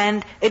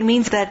 and it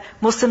means that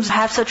Muslims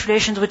have such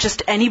relations with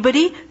just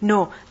anybody.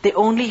 No, they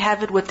only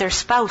have it with their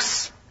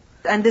spouse.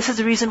 And this is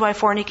the reason why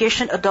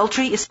fornication,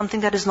 adultery is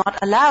something that is not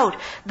allowed.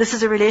 This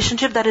is a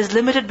relationship that is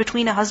limited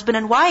between a husband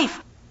and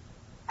wife.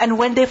 And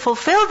when they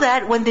fulfill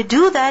that, when they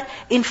do that,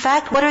 in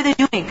fact, what are they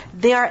doing?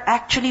 They are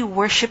actually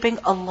worshipping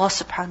Allah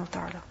subhanahu wa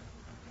ta'ala.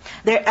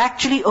 They're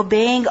actually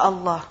obeying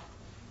Allah.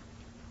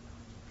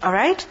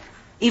 Alright?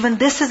 Even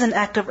this is an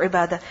act of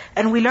ibadah.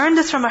 And we learn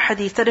this from a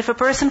hadith, that if a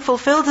person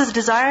fulfills his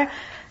desire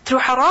through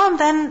haram,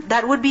 then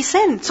that would be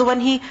sin. So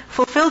when he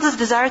fulfills his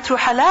desire through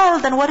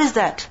halal, then what is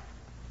that?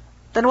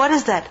 Then what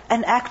is that?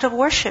 An act of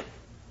worship.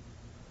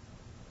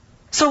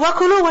 So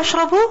وَكُلُوا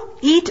وَاشْرَبُوا,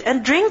 eat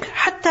and drink,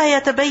 حَتَّى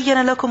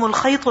يَتَبَيَّنَ لَكُمُ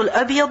الْخَيْطُ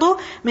الْأَبْيَضُ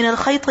مِنَ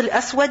الْخَيْطِ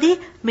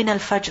الْأَسْوَدِ مِنَ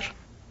الْفَجْرِ.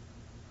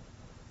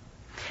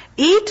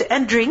 Eat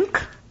and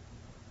drink.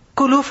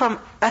 Kulu from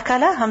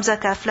akala, hamza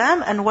kaf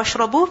lam, and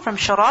washrabu from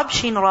sharab,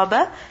 shin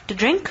raba, to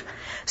drink.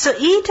 So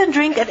eat and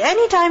drink at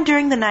any time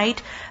during the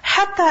night,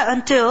 hatta,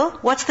 until,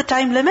 what's the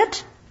time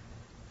limit?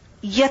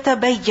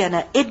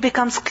 Yatabayyana, it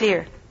becomes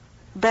clear.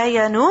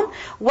 Bayanun,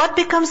 what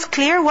becomes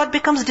clear, what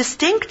becomes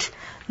distinct?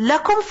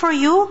 Lakum, for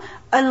you,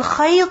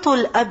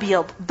 al-khaytul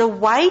abyad, the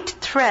white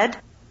thread,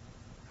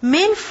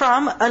 min,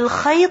 from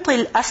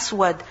al-khaytul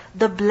aswad,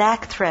 the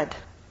black thread.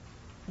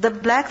 The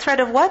black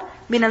thread of what?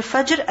 Min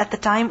al-fajr, at the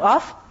time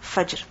of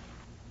fajr.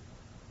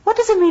 What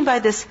does it mean by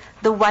this?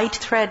 The white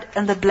thread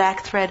and the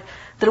black thread.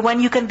 That when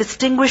you can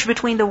distinguish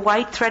between the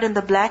white thread and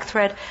the black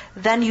thread,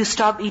 then you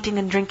stop eating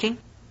and drinking?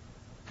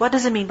 What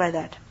does it mean by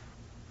that?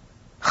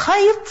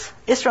 Khayt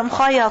is from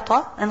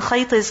khayata, and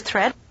khayt is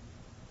thread,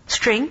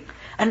 string,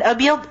 and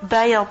abyad,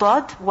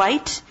 bayadad,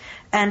 white,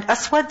 and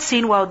aswad,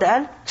 sin waw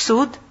dal,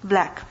 sud,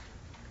 black.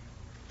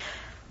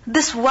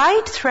 This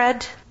white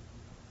thread,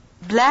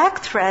 black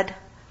thread,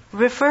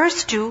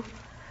 refers to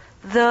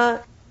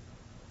the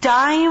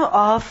time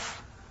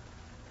of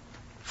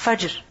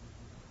fajr,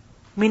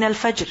 min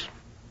al-fajr,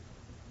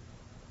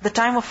 the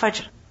time of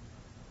fajr.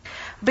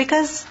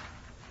 Because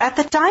at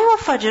the time of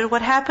fajr,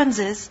 what happens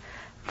is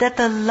that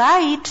the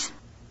light,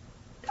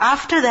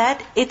 after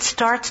that, it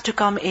starts to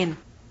come in.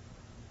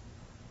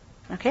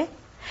 Okay?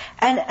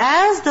 And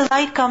as the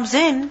light comes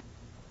in,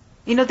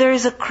 there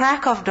is a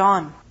crack of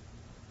dawn.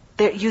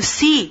 There you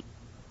see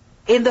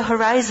in the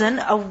horizon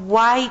a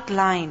white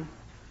line.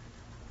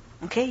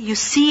 Okay, you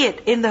see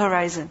it in the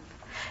horizon.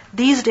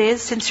 These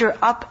days, since you're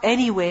up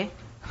anyway,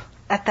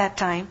 at that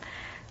time,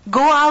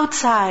 go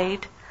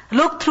outside,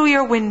 look through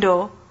your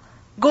window,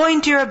 go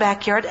into your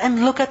backyard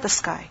and look at the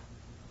sky.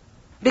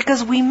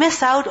 Because we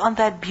miss out on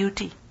that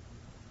beauty.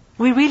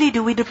 We really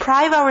do. We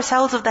deprive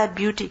ourselves of that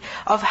beauty,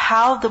 of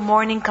how the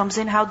morning comes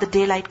in, how the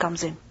daylight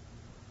comes in.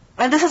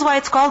 And this is why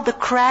it's called the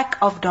crack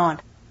of dawn.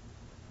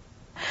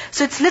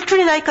 So it's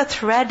literally like a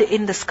thread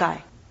in the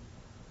sky.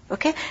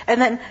 Okay? And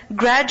then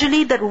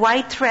gradually that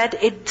white thread,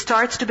 it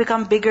starts to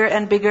become bigger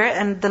and bigger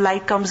and the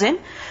light comes in.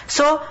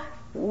 So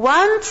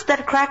once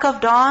that crack of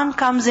dawn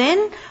comes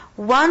in,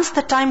 once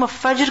the time of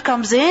Fajr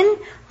comes in,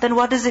 then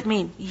what does it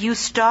mean? You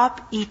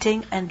stop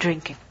eating and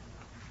drinking.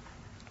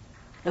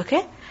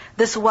 Okay?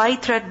 This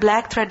white thread,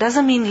 black thread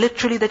doesn't mean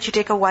literally that you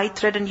take a white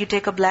thread and you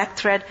take a black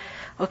thread,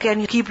 okay,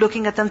 and you keep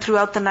looking at them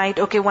throughout the night.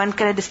 Okay, when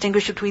can I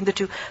distinguish between the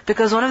two?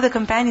 Because one of the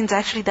companions,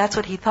 actually, that's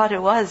what he thought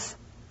it was.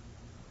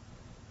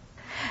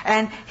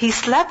 And he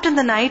slept in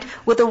the night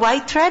with a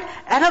white thread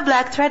and a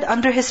black thread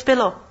under his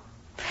pillow.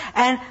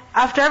 And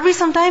after every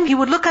some time, he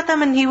would look at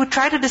them and he would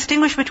try to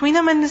distinguish between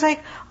them, and he's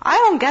like, I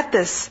don't get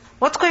this.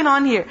 What's going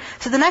on here?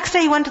 So the next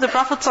day he went to the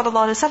Prophet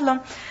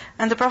ﷺ,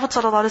 and the Prophet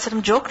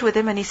ﷺ joked with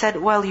him and he said,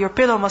 well, your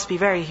pillow must be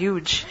very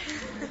huge.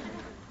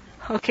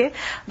 Okay?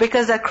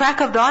 Because that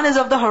crack of dawn is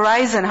of the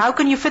horizon. How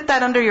can you fit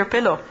that under your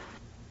pillow?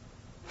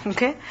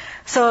 Okay?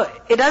 So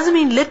it doesn't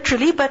mean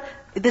literally, but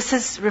this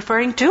is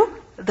referring to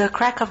the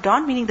crack of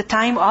dawn, meaning the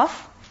time of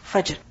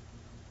Fajr.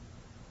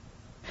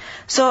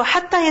 So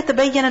حتى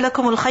يتبين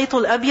لكم الخيط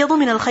الأبيض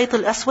من الخيط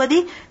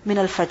الأسود من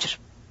الفجر.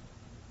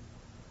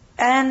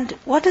 And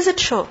what does it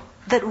show?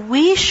 That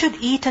we should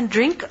eat and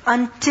drink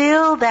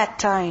until that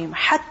time.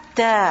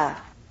 حتى.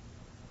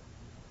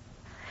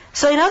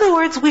 So in other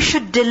words, we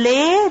should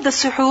delay the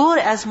suhoor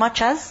as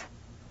much as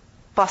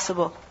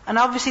possible. And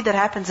obviously that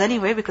happens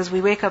anyway because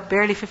we wake up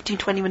barely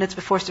 15-20 minutes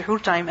before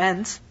suhoor time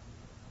ends.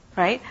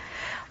 Right?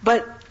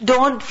 But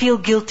don't feel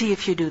guilty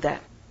if you do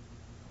that.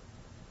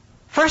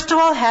 First of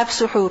all, have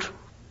suhoor.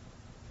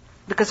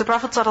 Because the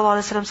Prophet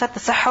ﷺ said,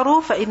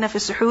 تَسَحَّرُوا فَإِنَّ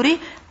فِي السُّحُورِ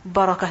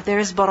barakah. There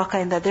is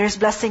barakah in that. There is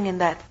blessing in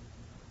that.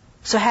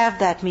 So have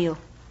that meal.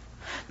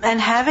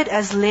 And have it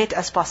as late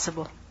as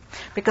possible.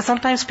 Because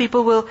sometimes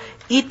people will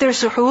eat their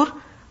suhoor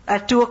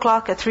at 2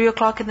 o'clock, at 3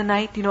 o'clock in the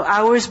night,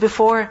 hours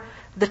before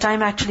the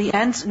time actually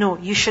ends. No,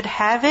 you should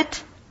have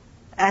it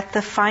at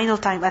the final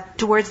time,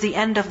 towards the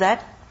end of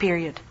that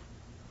period.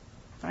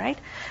 Alright?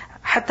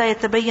 حَتَّى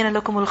يَتَبَيَّنَ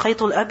لَكُمُ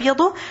الْخَيْطُ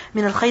الْأَبْيَضُ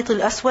مِنَ الْخَيْطِ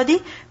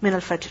الْأَسْوَدِ مِنَ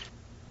الْفَجْرِ.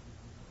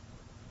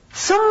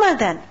 Summa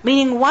then,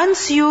 meaning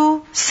once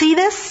you see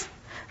this,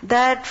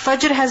 that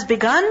Fajr has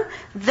begun,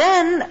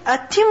 then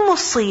atimmu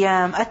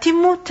siyam,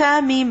 atimmu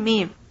tamim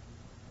mim,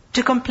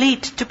 to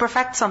complete, to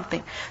perfect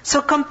something.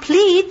 So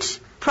complete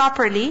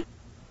properly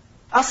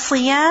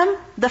as-siyam,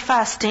 the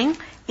fasting,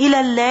 ila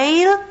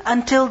al-layl,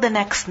 until the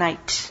next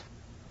night.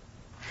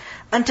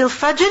 Until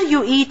Fajr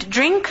you eat,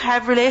 drink,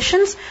 have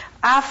relations.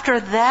 After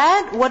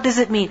that, what does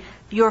it mean?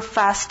 Your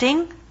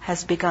fasting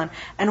has begun.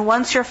 And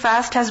once your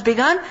fast has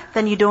begun,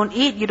 then you don't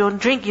eat, you don't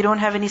drink, you don't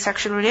have any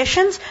sexual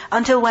relations.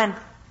 Until when?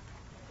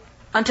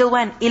 Until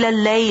when? Ila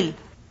al-layl.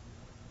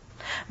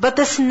 But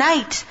this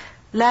night,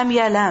 lam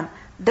ya lam.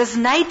 Does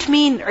night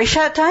mean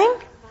Isha time?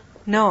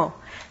 No.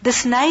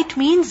 This night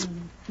means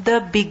the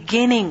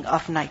beginning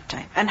of night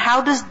time. And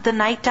how does the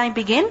night time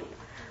begin?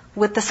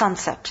 With the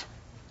sunset.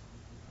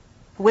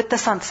 With the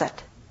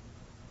sunset.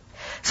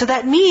 So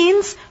that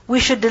means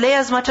we should delay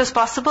as much as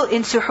possible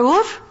in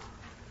suhoor.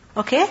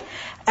 Okay?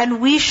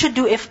 And we should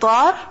do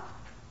iftar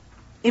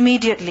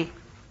immediately.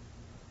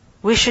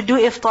 We should do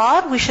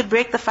iftar, we should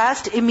break the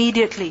fast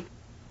immediately.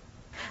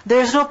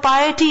 There is no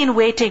piety in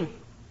waiting.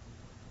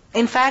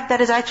 In fact,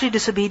 that is actually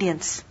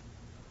disobedience.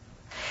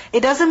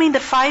 It doesn't mean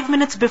that 5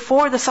 minutes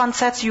before the sun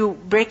sets you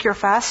break your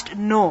fast.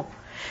 No.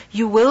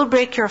 You will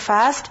break your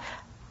fast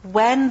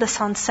when the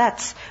sun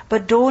sets,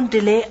 but don't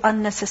delay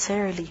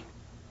unnecessarily.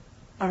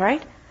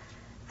 Alright?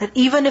 That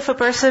even if a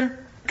person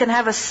can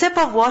have a sip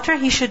of water,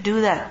 he should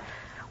do that.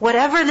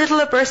 Whatever little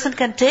a person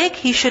can take,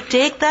 he should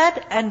take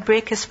that and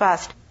break his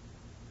fast.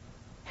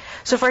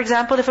 So for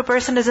example, if a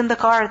person is in the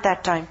car at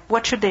that time,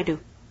 what should they do?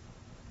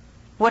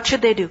 What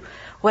should they do?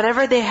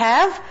 Whatever they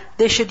have,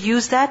 they should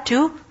use that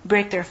to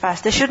break their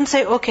fast. They shouldn't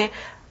say, okay,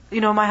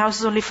 my house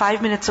is only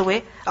 5 minutes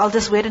away. I'll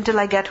just wait until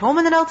I get home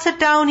and then I'll sit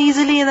down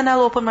easily and then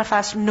I'll open my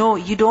fast. No,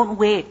 you don't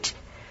wait.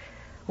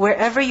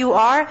 Wherever you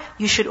are,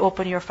 you should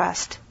open your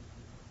fast.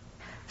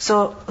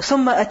 So,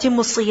 ثُمَّ أَتِمُّ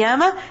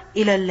الصِّيَامَ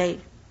إِلَى اللَّيْلِ.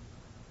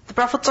 The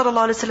Prophet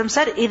ﷺ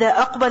said, إِذَا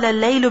أَقْبَلَ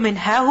اللَّيْلُ مِنْ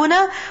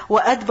هَاهُنَا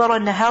وَأَدْبَرَ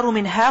النَّهَارُ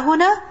مِنْ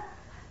هَاهُنَا.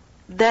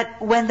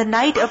 That when the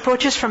night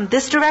approaches from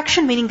this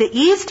direction, meaning the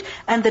east,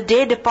 and the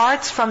day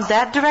departs from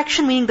that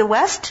direction, meaning the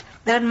west,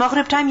 then at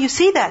Maghrib time you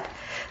see that.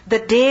 The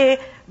day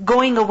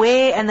going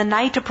away and the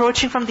night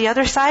approaching from the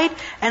other side,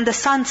 and the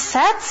sun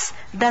sets,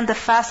 then the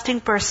fasting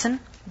person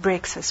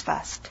breaks his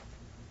fast.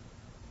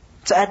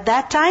 So at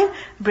that time,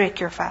 break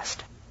your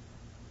fast.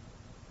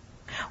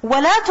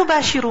 وَلَا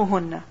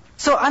تُبَاشِرُوهُنَّ.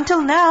 So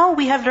until now,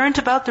 we have learned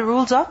about the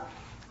rules of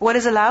what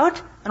is allowed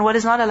and what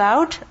is not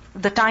allowed,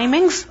 the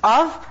timings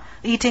of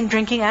eating,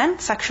 drinking,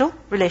 and sexual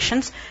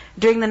relations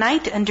during the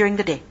night and during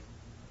the day.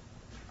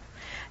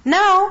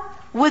 Now,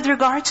 with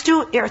regards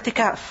to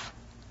i'tikaf.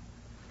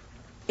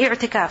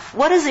 I'tikaf.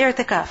 What is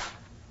i'tikaf?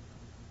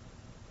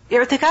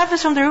 I'tikaf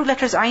is from the root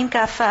letters Ain,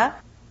 Kaf, Fa.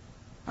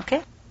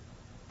 Okay?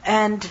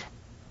 And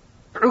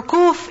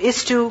ukuf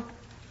is to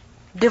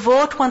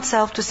devote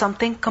oneself to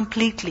something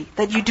completely.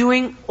 That you're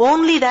doing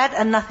only that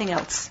and nothing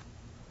else.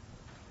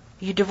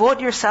 You devote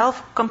yourself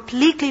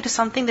completely to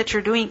something that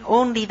you're doing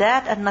only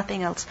that and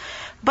nothing else.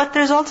 But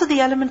there's also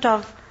the element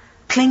of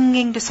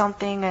clinging to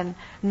something and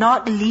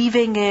not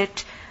leaving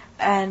it.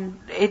 And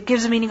it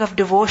gives a meaning of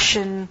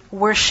devotion,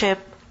 worship.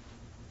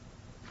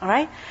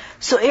 Alright?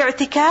 So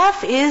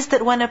i'tikaf is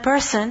that when a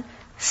person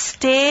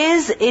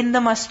stays in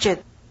the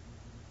masjid,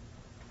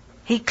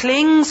 he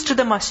clings to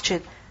the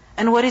masjid.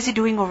 And what is he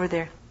doing over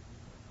there?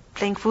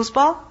 Playing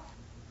foosball?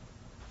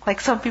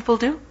 Like some people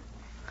do?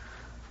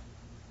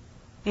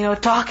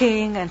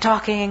 Talking and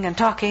talking and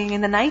talking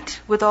in the night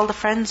with all the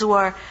friends who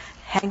are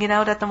hanging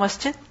out at the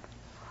masjid?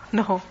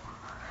 No.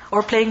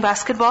 Or playing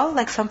basketball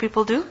like some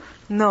people do?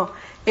 No.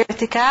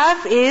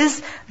 I'tikaf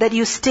is that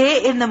you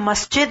stay in the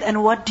masjid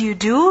and what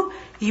do?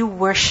 You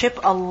worship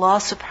Allah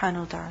subhanahu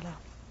wa ta'ala.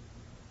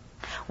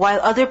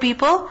 While other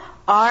people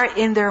are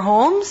in their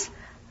homes,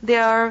 they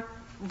are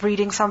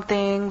reading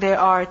something, they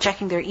are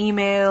checking their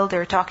email,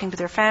 they're talking to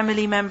their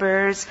family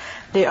members,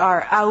 they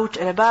are out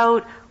and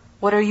about.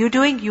 What are you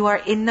doing? You are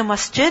in the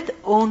masjid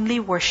only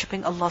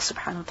worshipping Allah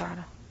subhanahu wa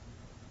ta'ala.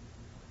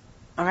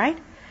 Alright?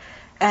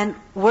 And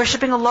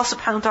worshipping Allah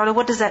subhanahu wa ta'ala,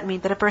 what does that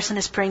mean? That a person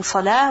is praying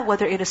salah,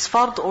 whether it is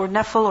fard or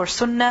nafil or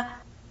sunnah.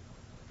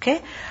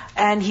 Okay?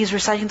 And he's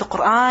reciting the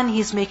Quran,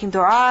 he's making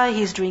dua,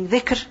 he's doing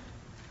dhikr.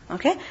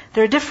 Okay?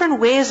 There are different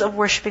ways of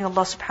worshipping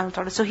Allah subhanahu wa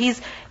ta'ala. So he's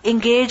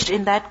engaged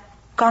in that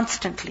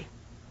constantly.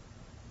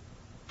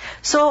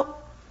 So,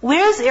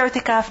 where is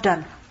i'tikaf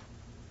done?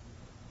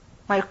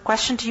 My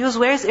question to you is,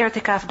 where is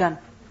i'tikaf done?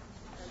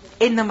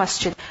 In the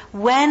masjid.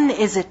 When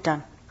is it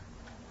done?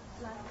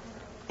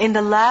 In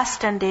the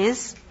last 10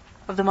 days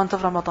of the month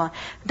of Ramadan.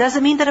 Does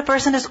it mean that a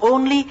person is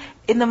only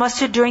in the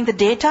masjid during the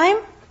daytime?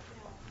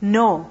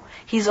 No.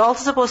 He's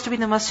also supposed to be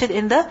in the masjid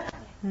in the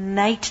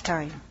night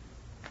time.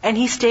 And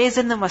he stays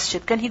in the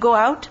masjid. Can he go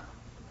out?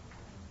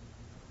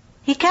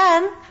 He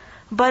can,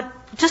 but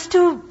just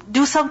to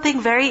do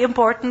something very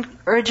important,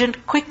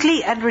 urgent,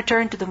 quickly and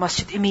return to the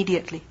masjid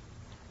immediately.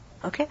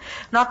 Okay?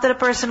 Not that a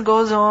person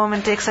goes home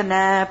and takes a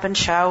nap and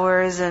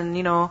showers and,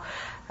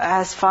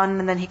 has fun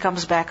and then he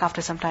comes back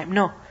after some time.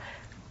 No.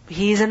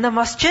 He's in the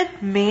masjid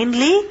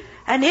mainly,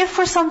 and if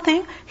for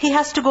something he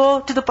has to go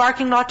to the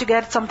parking lot to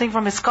get something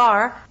from his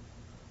car,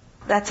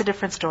 that's a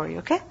different story,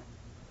 okay?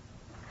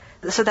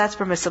 So that's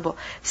permissible.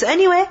 So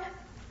anyway,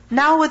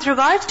 now with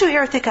regards to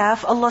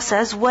i'tikaf, Allah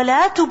says,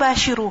 وَلَا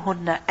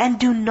تُبَاشِرُوهُنَّ, and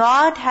do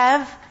not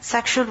have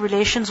sexual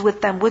relations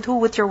with them. With who?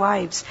 With your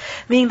wives.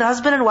 Meaning the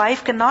husband and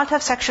wife cannot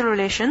have sexual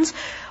relations.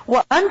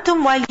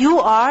 وَأَنْتُمْ, while you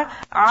are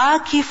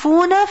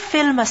عَاكِفُونَ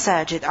فِي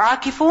الْمَسَاجِدِ.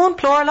 عَاكِفُون,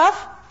 plural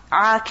of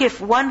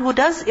عَاكِف, one who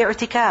does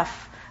i'tikaf.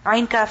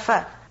 Ain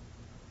kafa.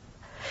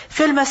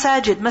 فِي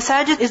الْمَسَاجِد.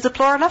 Masajid is the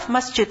plural of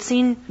masjid,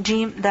 sin,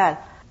 jim, dal.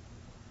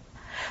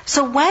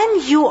 So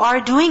when you are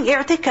doing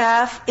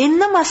i'tikaf in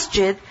the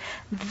masjid,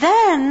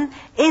 then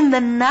in the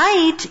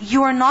night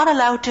you are not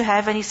allowed to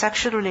have any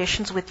sexual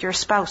relations with your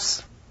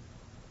spouse.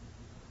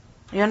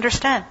 You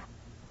understand?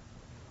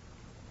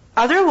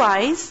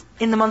 Otherwise,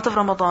 in the month of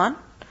Ramadan,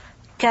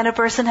 can a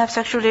person have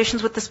sexual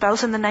relations with the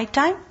spouse in the night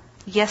time?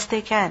 Yes,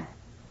 they can.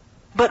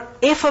 But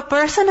if a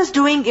person is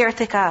doing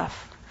i'tikaf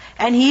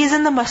and he is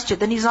in the masjid,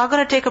 then he's not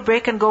going to take a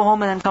break and go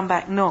home and then come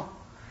back. No.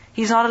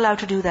 He's not allowed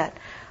to do that.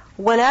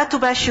 وَلَا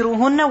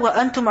تُبَاشِرُوهُنَّ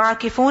وَأَنْتُمْ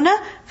عَاكِفُونَ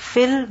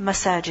فِي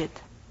الْمَسَاجِدِ.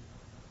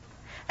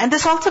 And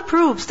this also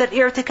proves that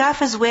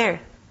i'tikaf is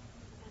where?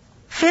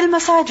 Fil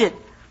masajid.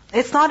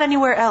 It's not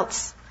anywhere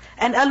else.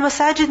 And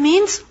al-masajid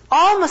means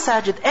all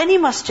masajid, any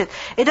masjid.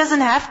 It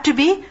doesn't have to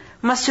be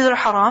Masjid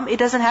al-Haram. It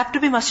doesn't have to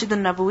be Masjid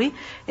al-Nabawi.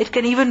 It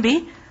can even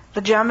be the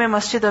Jami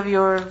Masjid of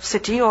your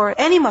city or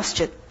any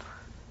masjid.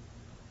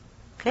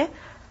 Okay?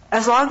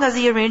 As long as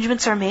the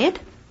arrangements are made,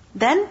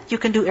 then you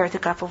can do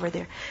i'tikaf over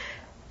there.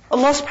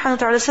 Allah subhanahu wa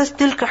ta'ala says,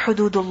 تِلْكَ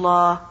حُدُودُ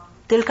اللَّهِ.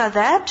 Tilka,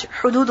 that,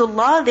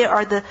 hududullah, they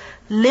are the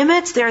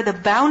limits, they are the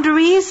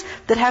boundaries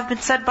that have been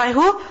set by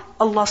who?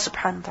 Allah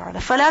subhanahu wa ta'ala.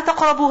 فَلَا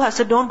تَقْرَبُوهَا,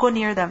 so don't go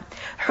near them.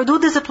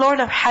 Hudud is a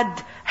plural of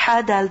had,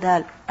 dal,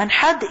 dal. And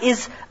had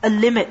is a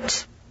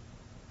limit.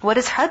 What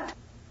is had?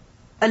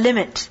 A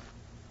limit.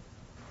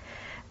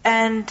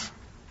 And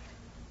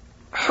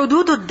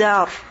hududud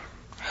dar,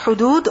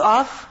 hudud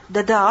of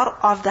the dar,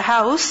 of the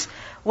house,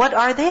 what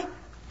are they?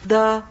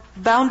 The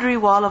boundary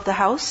wall of the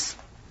house.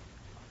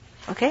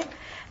 Okay?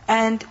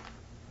 And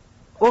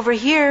over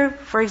here,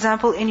 for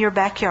example, in your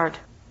backyard,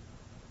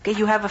 okay,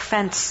 you have a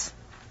fence.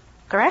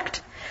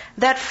 Correct?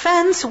 That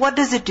fence, what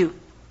does it do?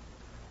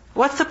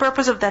 What's the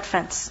purpose of that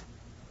fence?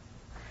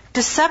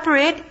 To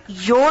separate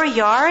your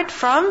yard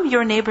from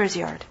your neighbor's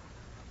yard.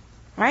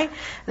 Right?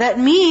 That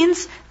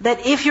means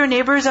that if your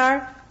neighbors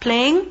are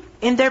playing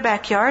in their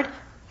backyard,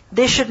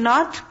 they should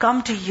not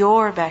come to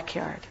your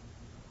backyard.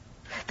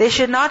 They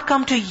should not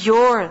come to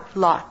your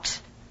lot.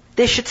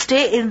 They should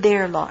stay in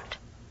their lot.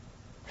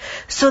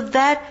 So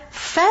that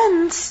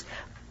fence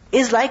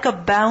is like a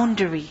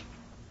boundary.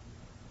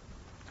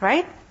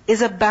 Right?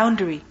 Is a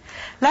boundary.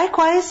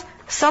 Likewise,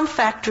 some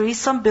factories,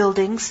 some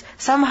buildings,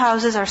 some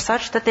houses are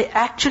such that they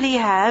actually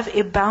have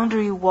a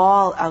boundary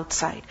wall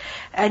outside.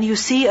 And you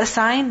see a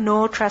sign,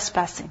 no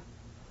trespassing.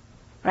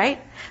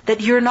 Right?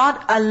 That you're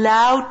not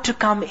allowed to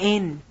come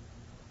in.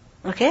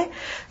 Okay?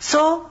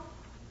 So,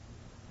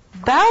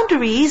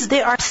 boundaries,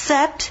 they are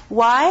set.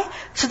 Why?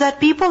 So that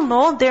people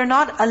know they're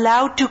not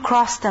allowed to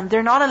cross them.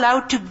 They're not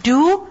allowed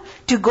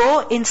to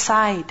go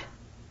inside.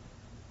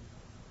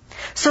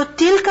 So,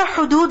 tilka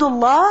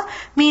hududullah,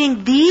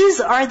 meaning these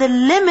are the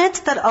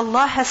limits that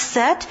Allah has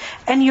set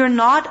and you're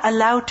not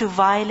allowed to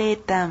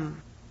violate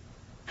them.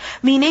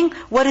 Meaning,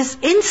 what is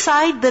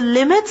inside the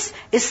limits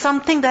is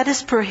something that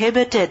is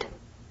prohibited.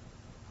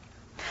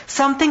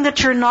 Something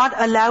that you're not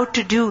allowed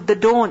to do, the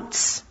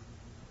don'ts.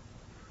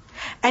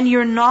 And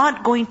you're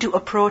not going to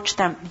approach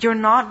them. You're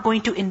not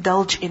going to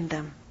indulge in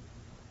them.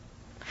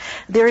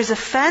 There is a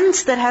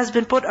fence that has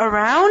been put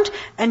around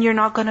and you're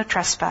not going to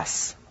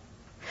trespass.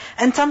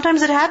 And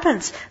sometimes it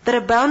happens that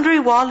a boundary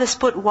wall is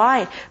put.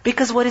 Why?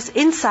 Because what is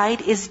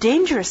inside is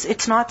dangerous.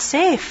 It's not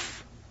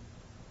safe.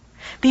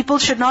 People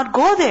should not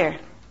go there.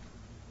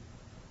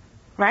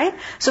 Right?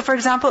 So for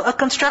example, a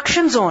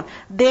construction zone.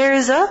 There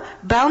is a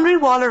boundary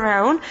wall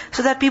around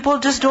so that people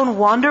just don't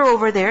wander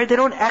over there. They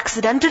don't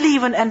accidentally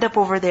even end up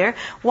over there.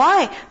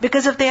 Why?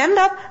 Because if they end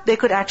up, they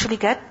could actually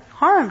get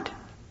harmed.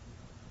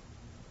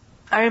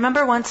 I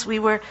remember once we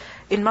were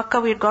in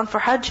Makkah, we had gone for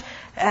Hajj,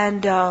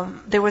 and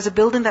there was a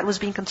building that was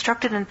being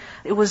constructed, and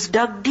it was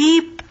dug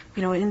deep,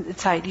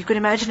 inside. You could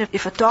imagine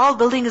if a tall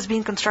building is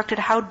being constructed,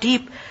 how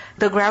deep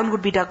the ground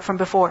would be dug from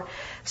before.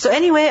 So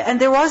anyway,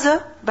 and there was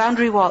a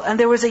boundary wall, and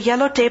there was a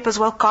yellow tape as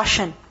well,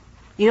 caution.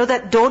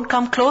 That don't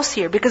come close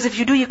here, because if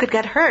you do, you could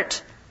get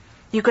hurt.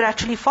 You could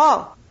actually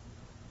fall.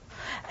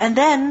 And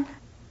then,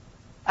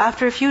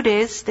 after a few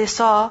days, they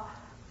saw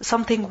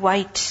something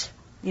white,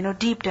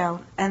 deep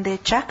down. And they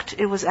checked,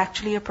 it was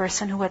actually a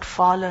person who had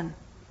fallen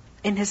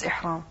in his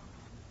ihram.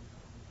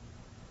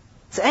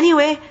 So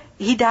anyway,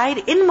 he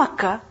died in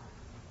Makkah,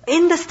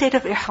 in the state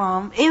of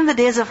ihram, in the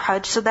days of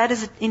Hajj. So that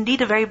is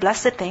indeed a very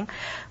blessed thing.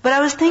 But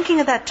I was thinking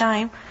at that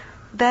time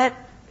that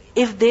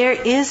if there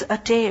is a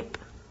tape,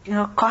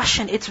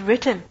 caution, it's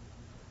written.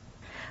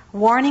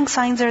 Warning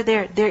signs are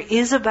there. There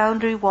is a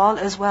boundary wall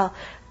as well.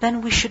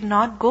 Then we should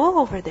not go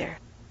over there.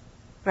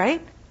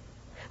 Right?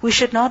 We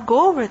should not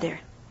go over there.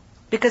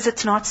 Because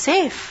it's not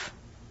safe.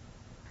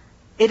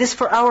 It is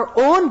for our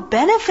own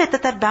benefit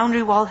that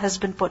boundary wall has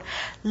been put.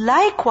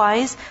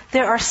 Likewise,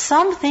 there are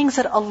some things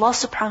that Allah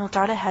subhanahu wa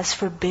ta'ala has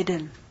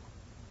forbidden.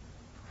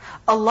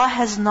 Allah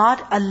has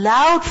not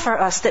allowed for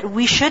us that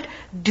we should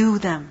do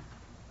them.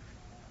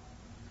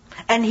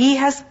 And He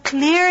has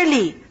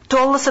clearly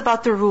told us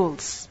about the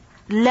rules.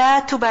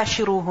 لا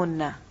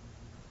تباشروهن.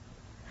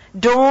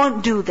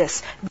 Don't do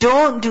this.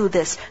 Don't do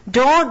this.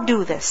 Don't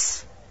do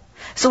this.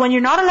 So when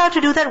you're not allowed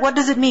to do that, what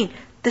does it mean?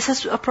 This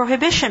is a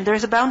prohibition. There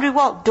is a boundary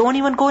wall. Don't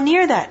even go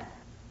near that.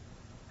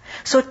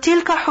 So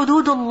tilka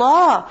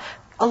hududullah.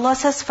 Allah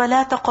says,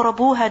 فَلَا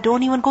تَقْرَبُوهَا.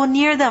 Don't even go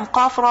near them.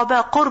 قَافْ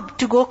رَبَا قُرْب.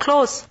 To go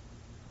close.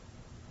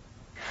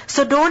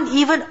 So don't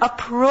even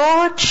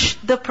approach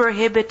the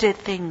prohibited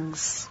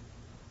things.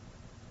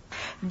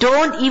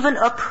 Don't even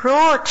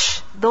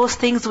approach those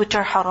things which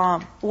are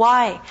haram.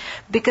 Why?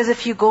 Because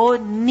if you go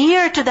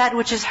near to that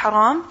which is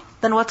haram,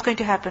 then what's going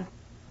to happen?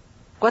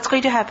 What's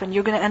going to happen?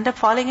 You're going to end up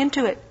falling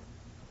into it.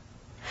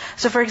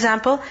 So for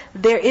example,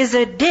 there is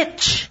a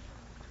ditch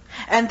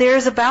and there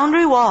is a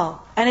boundary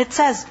wall and it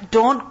says,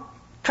 don't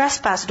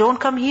trespass, don't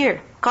come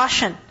here,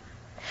 caution.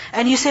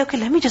 And you say, okay,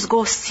 let me just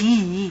go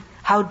see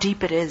how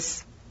deep it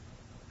is.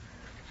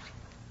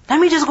 Let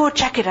me just go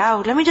check it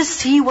out. Let me just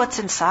see what's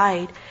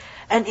inside.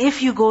 And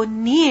if you go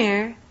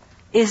near,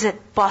 is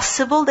it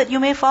possible that you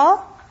may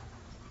fall?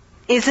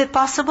 Is it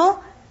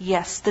possible?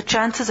 Yes, the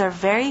chances are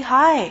very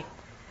high.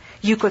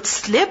 You could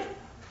slip,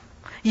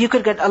 you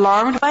could get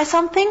alarmed by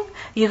something,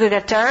 you could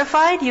get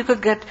terrified, you could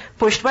get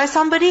pushed by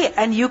somebody,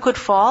 and you could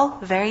fall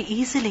very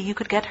easily. You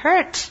could get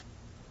hurt.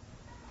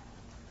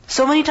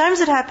 So many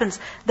times it happens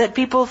that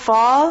people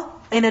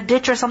fall in a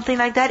ditch or something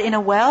like that, in a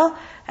well,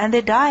 and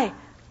they die.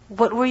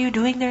 What were you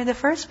doing there in the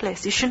first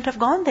place? You shouldn't have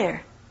gone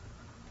there.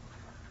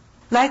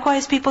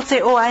 Likewise, people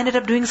say, I ended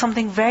up doing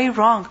something very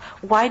wrong.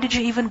 Why did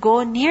you even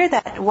go near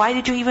that? Why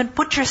did you even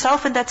put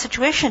yourself in that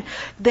situation?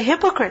 The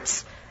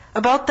hypocrites,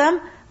 about them,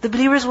 the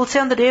believers will say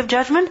on the Day of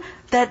Judgment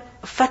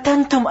that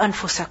فَتَنْتُمْ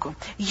أَنفُسَكُمْ.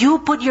 You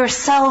put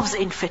yourselves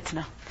in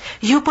fitna.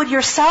 You put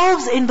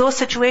yourselves in those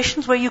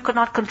situations where you could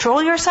not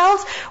control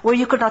yourselves, where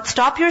you could not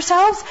stop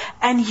yourselves,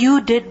 and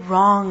you did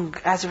wrong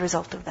as a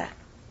result of that.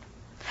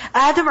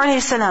 Adam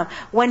alayhi salam,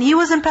 when he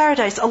was in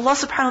paradise, Allah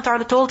subhanahu wa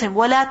ta'ala told him,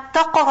 وَلَا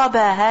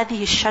تَقْرَبَا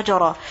هَذِهِ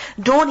الشَّجَرَةِ,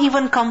 don't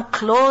even come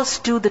close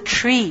to the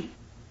tree.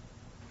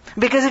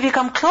 Because if you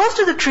come close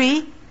to the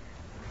tree,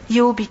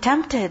 you will be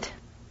tempted.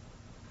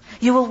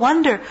 You will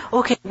wonder,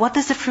 okay, what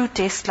does the fruit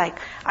taste like?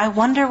 I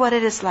wonder what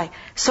it is like.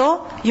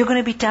 So, you're going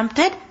to be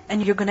tempted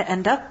and you're going to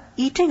end up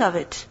eating of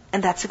it.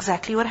 And that's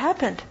exactly what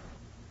happened.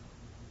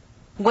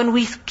 When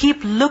we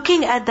keep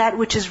looking at that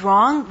which is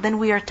wrong, then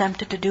we are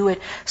tempted to do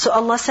it. So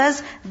Allah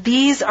says,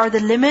 these are the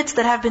limits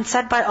that have been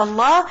set by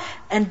Allah,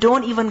 and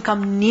don't even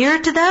come near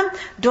to them.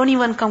 Don't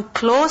even come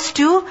close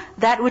to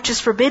that which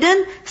is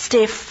forbidden.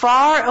 Stay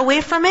far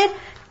away from it.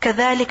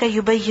 كَذَلِكَ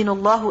يُبَيِّنُ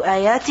اللَّهُ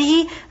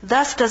آيَاتِهِ.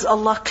 Thus does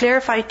Allah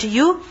clarify to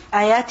you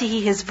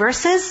آيَاتِهِ, His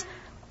verses,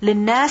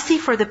 لِلنَّاسِ,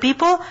 for the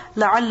people,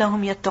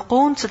 لَعَلَّهُمْ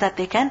يَتَّقُونَ, so that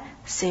they can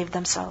save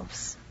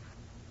themselves.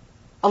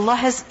 Allah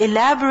has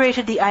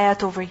elaborated the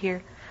ayat over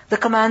here, the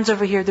commands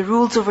over here, the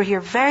rules over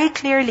here, very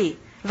clearly,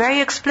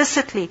 very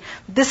explicitly.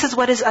 This is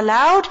what is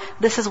allowed,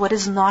 this is what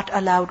is not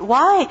allowed.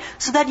 Why?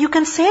 So that you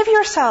can save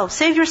yourself.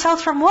 Save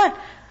yourself from what?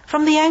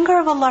 From the anger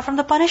of Allah, from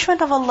the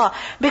punishment of Allah.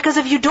 Because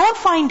if you don't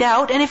find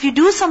out, and if you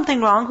do something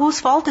wrong,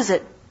 whose fault is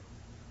it?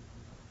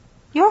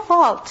 Your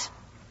fault.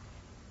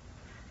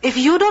 If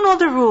you don't know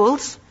the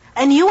rules,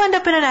 and you end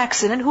up in an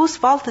accident, whose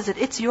fault is it?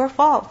 It's your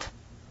fault.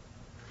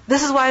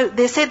 This is why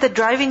they say that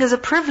driving is a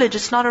privilege,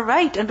 it's not a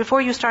right. And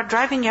before you start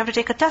driving, you have to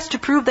take a test to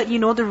prove that you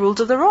know the rules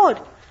of the road.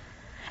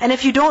 And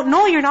if you don't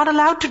know, you're not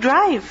allowed to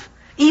drive.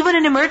 Even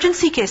in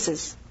emergency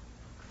cases.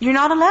 You're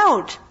not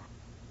allowed.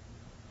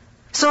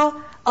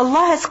 So,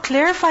 Allah has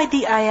clarified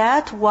the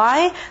ayat.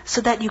 Why?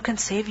 So that you can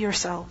save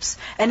yourselves.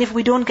 And if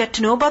we don't get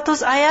to know about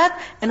those ayat,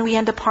 and we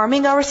end up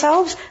harming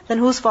ourselves, then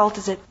whose fault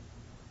is it?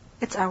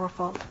 It's our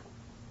fault.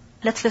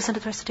 Let's listen to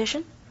the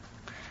recitation.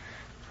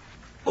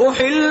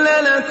 أحل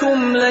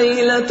لكم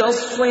ليلة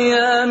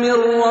الصيام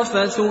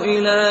الرفث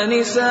إلى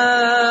نسائكم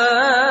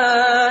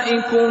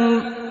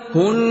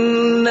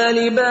هن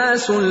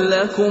لباس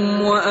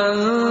لكم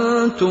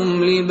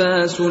وأنتم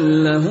لباس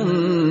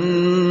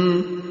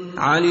لهن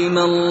علم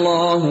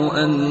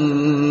الله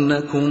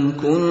أنكم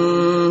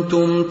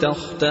كنتم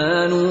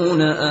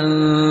تختانون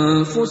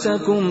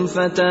أنفسكم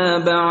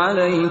فتاب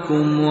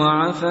عليكم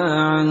وعفى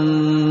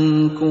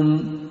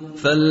عنكم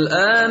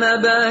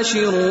فالآن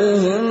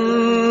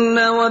باشروهن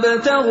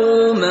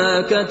وابتغوا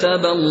ما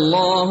كتب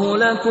الله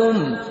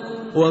لكم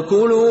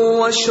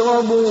وكلوا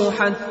واشربوا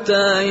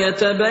حتى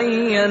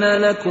يتبين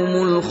لكم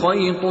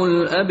الخيط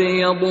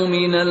الأبيض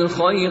من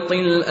الخيط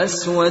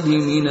الأسود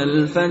من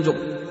الفجر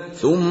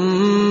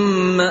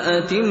ثم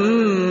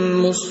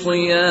أتموا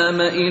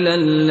الصيام إلى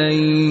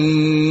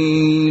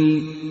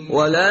الليل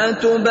ولا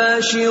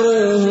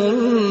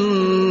تباشروهن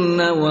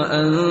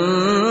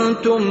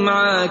وأنتم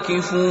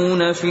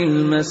عاكفون في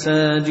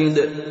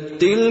المساجد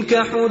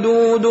تلك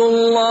حدود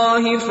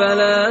الله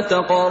فلا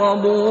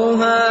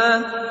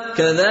تقربوها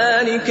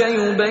كذلك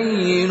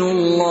يبين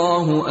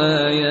الله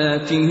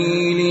آياته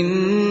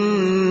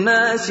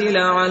للناس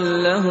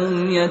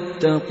لعلهم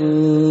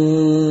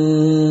يتقون.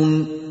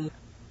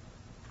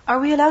 Are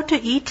we allowed to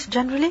eat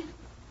generally?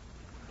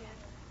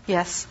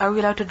 Yes. Are we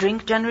allowed to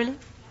drink generally?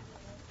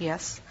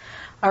 Yes.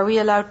 Are we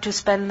allowed to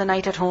spend the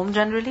night at home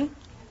generally?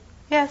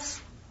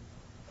 Yes.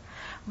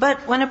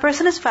 But when a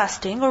person is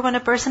fasting or when a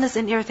person is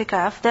in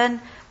i'tikaf, then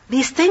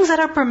these things that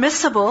are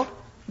permissible,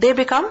 they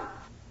become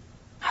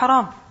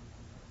haram.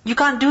 You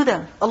can't do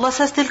them. Allah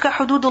says, تِلْكَ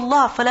حُدُودُ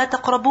اللَّهِ فَلَا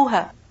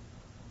تَقْرَبُوهَا.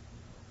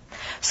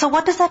 So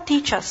what does that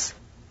teach us?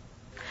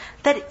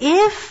 That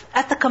if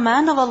at the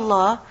command of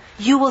Allah,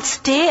 you will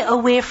stay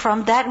away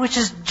from that which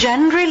is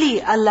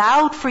generally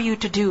allowed for you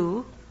to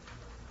do,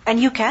 and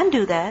you can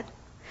do that,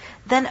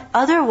 then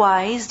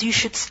otherwise you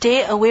should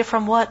stay away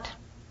from what?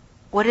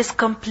 What is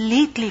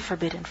completely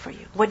forbidden for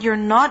you. What you're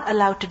not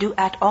allowed to do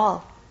at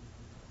all.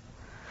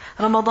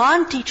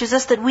 Ramadan teaches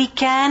us that we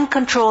can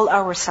control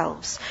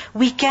ourselves.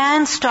 We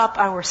can stop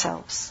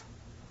ourselves.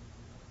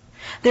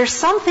 There are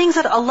some things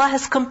that Allah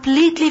has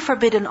completely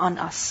forbidden on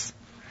us.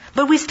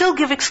 But we still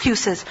give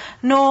excuses.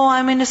 No,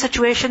 I'm in a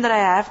situation that I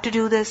have to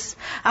do this.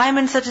 I'm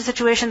in such a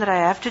situation that I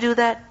have to do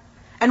that.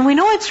 And we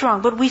know it's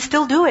wrong, but we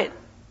still do it.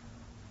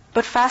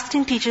 But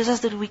fasting teaches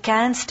us that we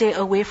can stay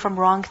away from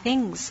wrong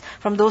things,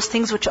 from those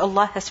things which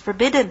Allah has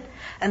forbidden.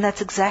 And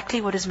that's exactly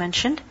what is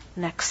mentioned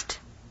next.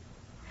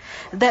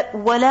 That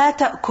وَلَا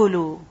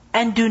تَأْكُلُوا,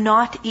 and do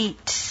not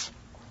eat.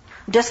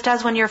 Just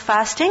as when you're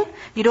fasting,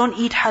 you don't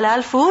eat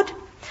halal food.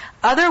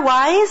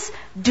 Otherwise,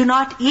 do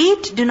not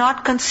eat, do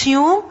not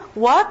consume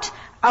what?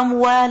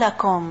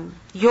 أَمْوَالَكُمْ,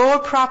 your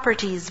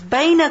properties,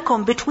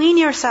 بَيْنَكُمْ, between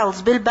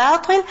yourselves,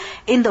 بِالْبَاطِلِ,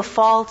 in the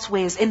false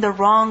ways, in the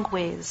wrong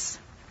ways.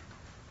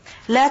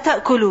 لَا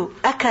تَأْكُلُوا,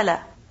 أَكَلَ.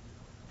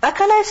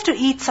 أَكَلَ is to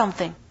eat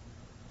something.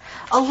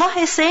 Allah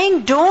is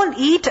saying, don't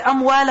eat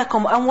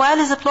أَمْوَالَكُمْ. Amwal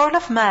is a plural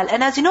of mal.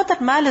 And as you know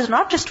that mal is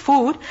not just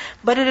food,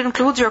 but it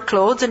includes your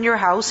clothes and your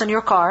house and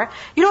your car.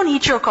 You don't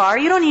eat your car,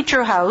 you don't eat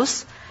your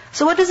house.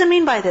 So what does it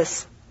mean by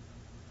this?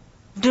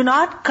 Do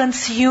not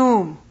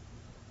consume.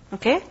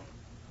 Okay?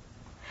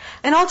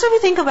 And also if you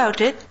think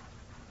about it,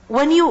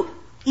 when you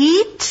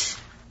eat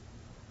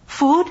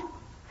food,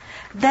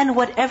 then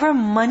whatever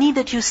money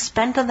that you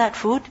spent on that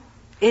food,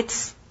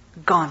 it's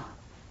gone.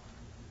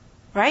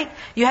 Right?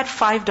 You had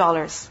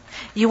 $5.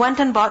 You went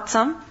and bought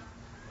some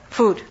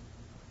food.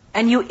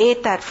 And you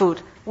ate that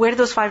food. Where did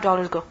those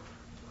 $5 go?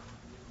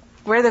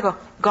 Where did they go?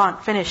 Gone.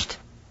 Finished.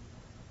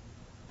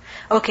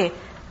 Okay.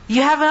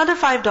 You have another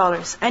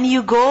 $5. And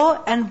you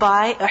go and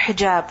buy a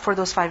hijab for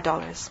those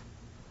 $5.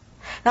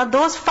 Now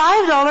those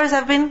 $5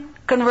 have been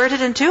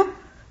converted into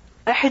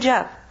a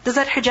hijab. Does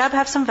that hijab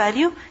have some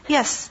value?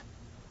 Yes.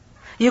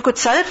 You could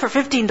sell it for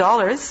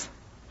 $15.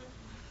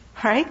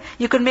 Right?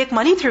 You could make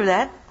money through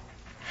that.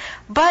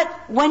 But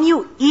when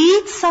you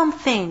eat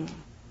something,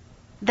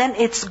 then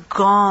it's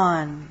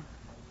gone.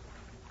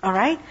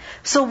 Alright?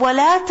 So,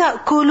 وَلَا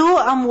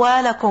تَأْكُلُوا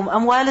أَمْوَالَكُمْ.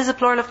 Amwal is a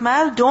plural of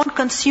mal. Don't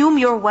consume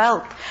your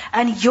wealth.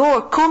 And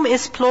your, kum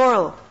is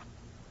plural.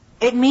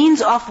 It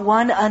means of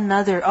one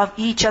another, of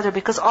each other.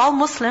 Because all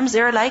Muslims,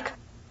 they're like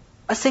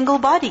a single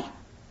body.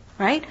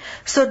 Right?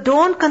 So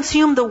don't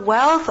consume the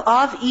wealth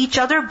of each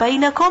other.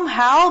 بَيْنَكُمْ.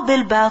 How?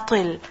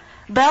 بِالْبَاطِل.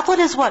 Batil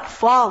is what?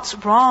 False,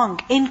 wrong,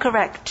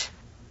 incorrect.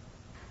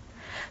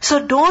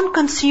 So don't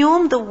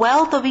consume the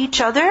wealth of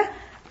each other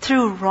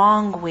through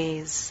wrong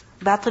ways.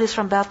 Batil is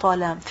from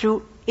batalam,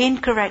 through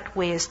incorrect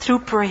ways, through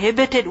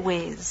prohibited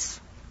ways.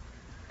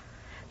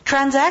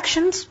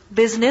 Transactions,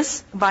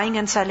 business, buying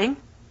and selling,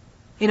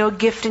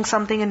 gifting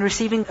something and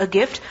receiving a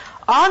gift,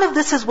 all of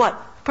this is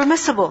what?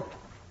 Permissible.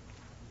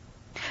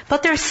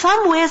 But there are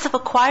some ways of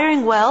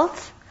acquiring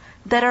wealth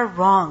that are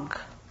wrong.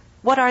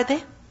 What are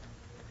they?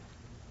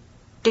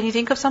 Can you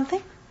think of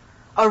something?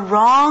 A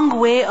wrong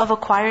way of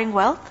acquiring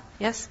wealth?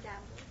 Yes?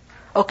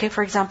 Okay,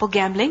 for example,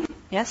 gambling.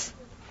 Yes?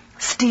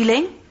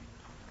 Stealing.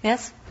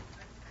 Yes?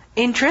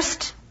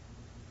 Interest.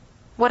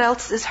 What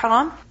else is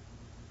haram?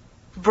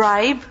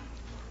 Bribe.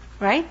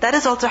 Right? That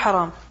is also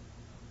haram.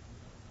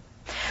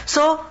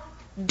 So,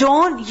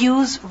 don't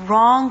use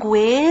wrong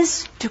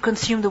ways to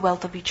consume the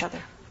wealth of each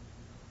other.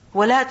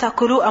 وَلَا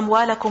تَأْكُلُوا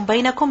أَمْوَالَكُمْ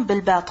بَيْنَكُمْ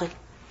بِالْبَاطِلِ.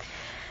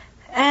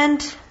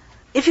 And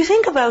if you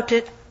think about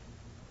it,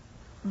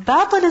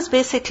 batil is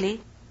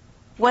basically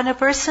when a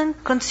person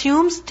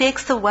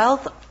takes the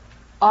wealth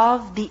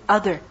of the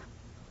other,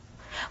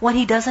 when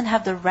he doesn't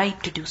have the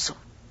right to do so.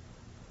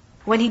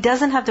 When he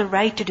doesn't have the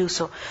right to do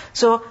so.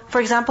 So,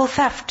 for example,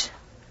 theft.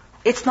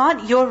 It's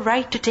not your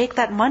right to take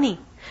that money.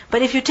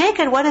 But if you take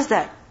it, what is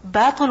that?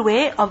 Batil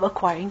way of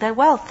acquiring that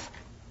wealth.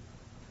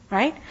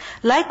 Right?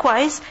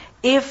 Likewise,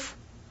 if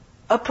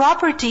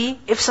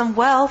some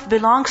wealth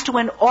belongs to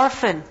an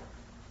orphan,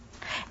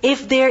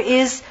 if there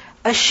is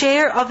a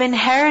share of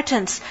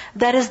inheritance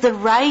that is the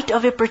right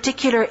of a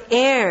particular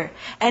heir,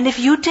 and if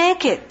you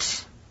take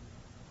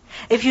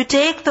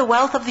the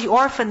wealth of the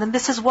orphan, then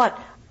this is what?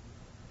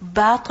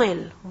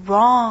 Batil,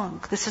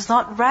 wrong. This is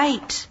not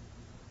right.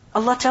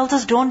 Allah tells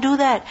us don't do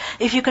that.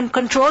 If you can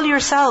control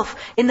yourself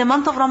in the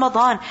month of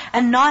Ramadan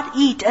and not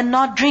eat and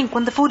not drink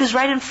when the food is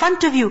right in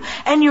front of you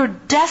and you're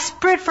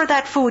desperate for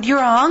that food,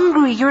 you're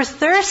hungry, you're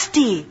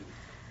thirsty,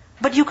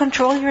 but you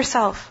control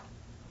yourself.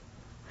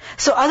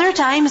 So other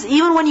times,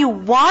 even when you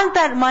want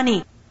that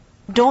money,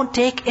 don't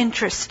take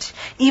interest.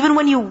 Even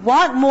when you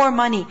want more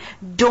money,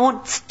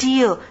 don't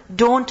steal,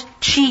 don't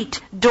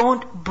cheat,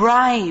 don't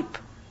bribe.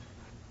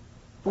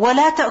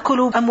 وَلَا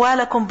تَأْكُلُوا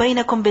أَمْوَالَكُمْ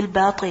بَيْنَكُمْ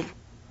بِالْبَاطِلِ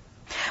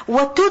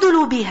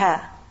وَتُدْلُوا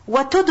بِهَا.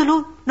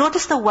 وَتُدْلُوا,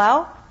 notice the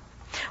waw.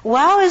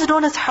 Waw is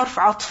known as harf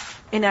atf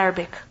in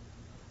Arabic.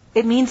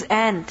 It means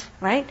and,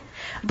 right?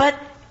 But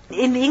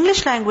in the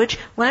English language,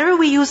 whenever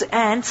we use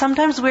and,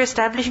 sometimes we're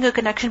establishing a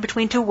connection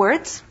between two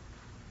words,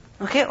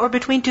 okay, or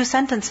between two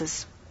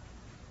sentences.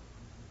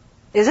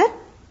 Is it?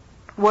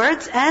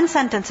 Words and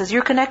sentences,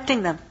 you're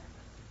connecting them.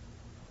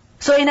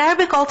 So in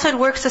Arabic also it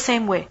works the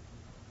same way.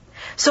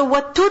 So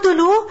what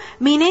tudulu,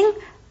 meaning,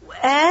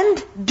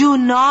 and do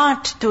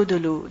not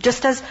tudulu.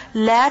 Just as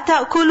la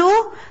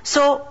ta'kulu,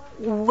 so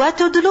what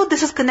tudulu,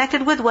 this is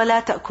connected with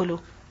wala ta'kulu.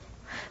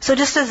 So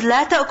just as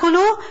la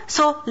ta'kulu,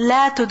 so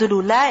la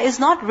tudulu. La is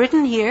not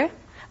written here,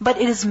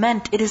 but it is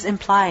meant, it is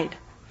implied.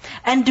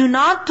 And do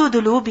not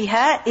tudulu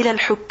biha ila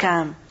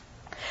al-hukkam.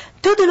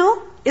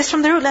 Tudulu is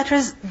from the root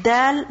letters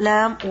dal,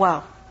 lam,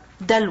 waw.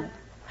 Dalu.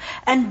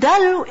 And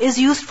dalu is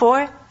used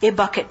for a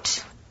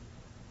bucket.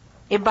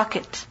 A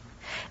bucket.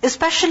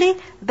 Especially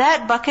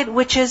that bucket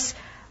which is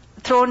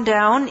thrown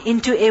down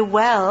into a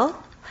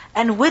well,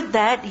 and with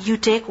that you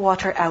take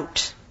water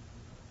out.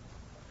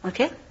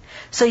 Okay?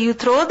 So you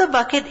throw the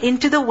bucket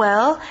into the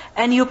well,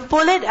 and you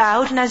pull it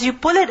out, and as you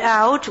pull it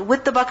out,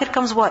 with the bucket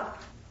comes what?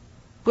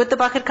 With the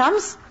bucket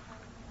comes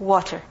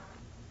water.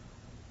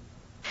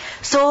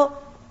 So,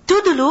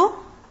 tudulu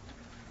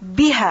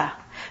biha,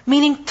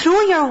 meaning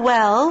through your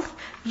wealth,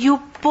 you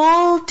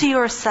pull to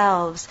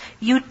yourselves,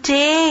 you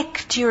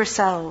take to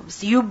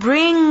yourselves, you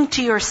bring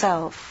to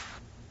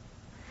yourself.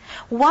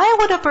 Why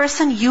would a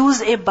person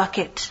use a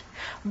bucket?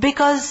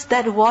 Because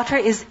that water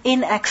is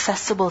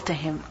inaccessible to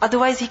him.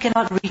 Otherwise he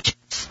cannot reach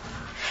it.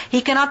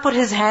 He cannot put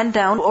his hand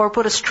down or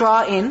put a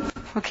straw in,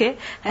 okay,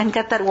 and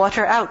get that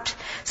water out.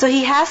 So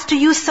he has to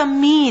use some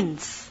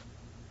means.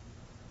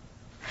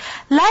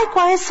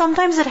 Likewise,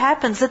 sometimes it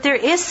happens that there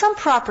is some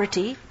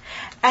property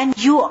and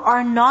you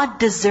are not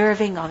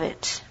deserving of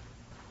it.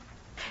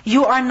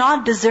 You are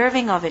not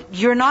deserving of it.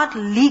 You're not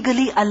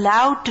legally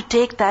allowed to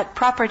take that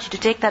property, to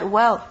take that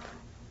wealth.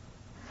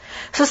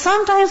 So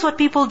sometimes what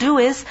people do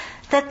is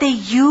that they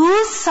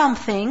use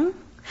something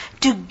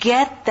to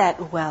get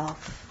that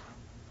wealth.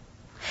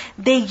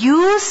 They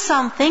use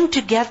something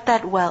to get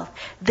that wealth.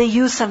 They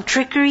use some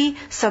trickery,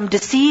 some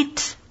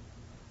deceit,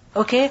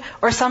 okay?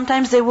 Or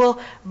sometimes they will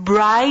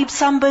bribe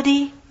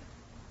somebody,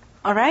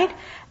 alright?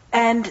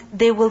 And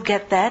they will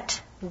get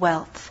that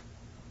wealth.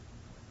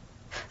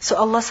 So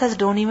Allah says,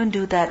 don't even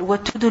do that.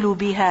 وَتُدُلُوا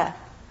بِهَا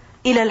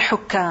إِلَى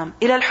الْحُكَّامِ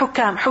إِلَى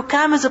الْحُكَّامِ.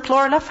 Hukam is a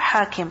plural of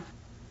hakim.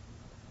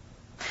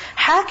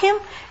 Hakim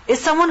is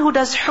someone who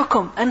does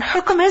hukum. And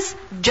hukum is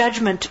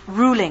judgment,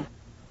 ruling.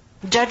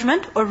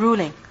 Judgment or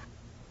ruling.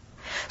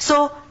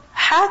 So,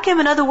 hakim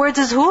in other words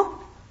is who?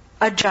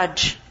 A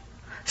judge.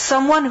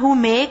 Someone who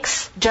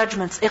makes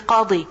judgments, a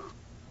qadi.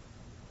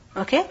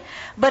 Okay?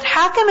 But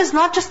hakim is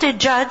not just a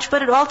judge,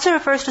 but it also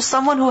refers to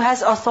someone who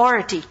has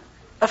authority,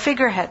 a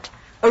figurehead,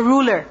 a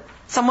ruler,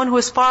 someone who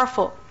is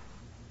powerful.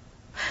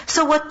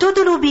 So,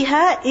 وَتُدْلُوا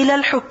بِهَا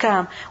إِلَى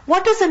الْحُكَّامِ.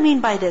 What does it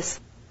mean by this?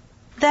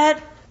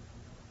 That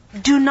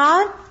do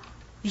not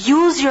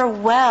use your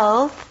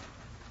wealth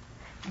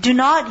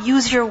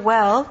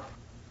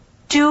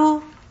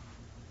to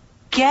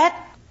get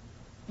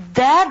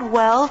that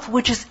wealth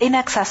which is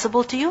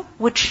inaccessible to you,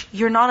 which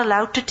you're not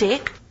allowed to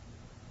take.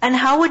 And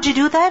how would you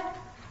do that?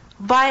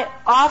 By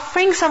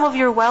offering some of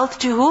your wealth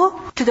to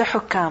who? To the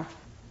hukam.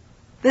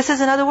 This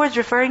is in other words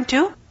referring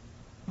to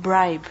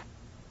bribe.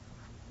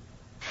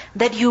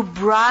 That you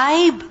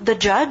bribe the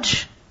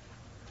judge.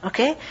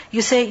 Okay?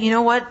 You say, you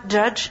know what,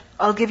 judge,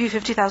 I'll give you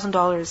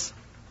 $50,000.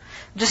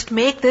 Just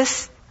make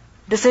this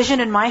decision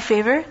in my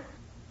favor,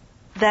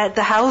 that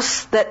the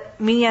house that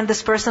me and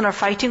this person are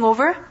fighting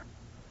over,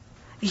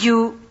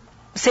 you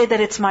say that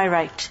it's my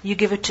right. You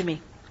give it to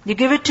me. You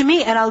give it to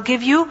me and I'll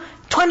give you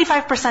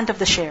 25% of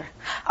the share.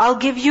 I'll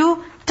give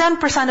you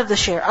 10% of the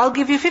share. I'll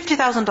give you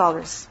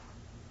 $50,000.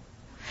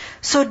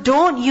 So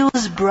don't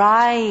use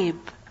bribe.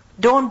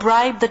 Don't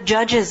bribe the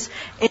judges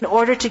in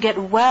order to get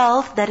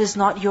wealth that is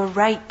not your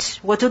right.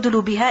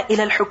 وَتُدْلُوا بِهَا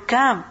إِلَى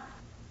الْحُكَّامِ.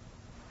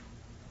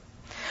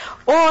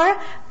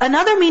 Or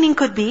another meaning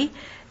could be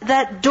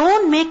that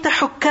don't make the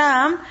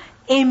hukam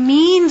a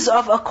means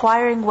of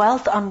acquiring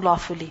wealth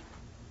unlawfully.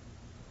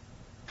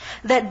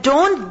 That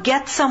don't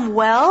get some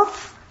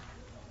wealth.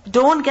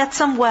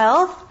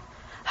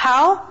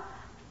 How?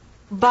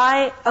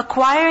 By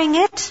acquiring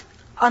it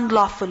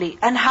unlawfully.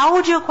 And how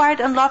would you acquire it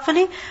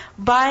unlawfully?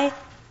 By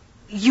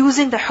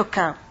using the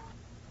hukam.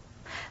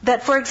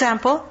 That for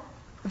example,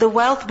 the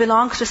wealth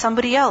belongs to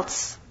somebody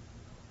else.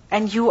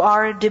 And you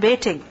are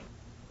debating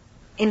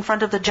in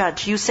front of the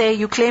judge. You say,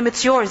 you claim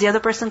it's yours. The other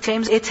person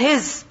claims it's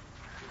his.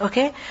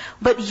 Okay?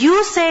 But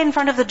you say in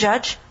front of the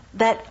judge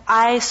that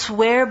I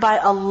swear by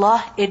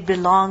Allah it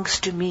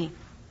belongs to me.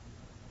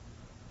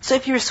 So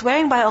if you're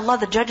swearing by Allah,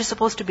 the judge is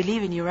supposed to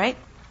believe in you, right?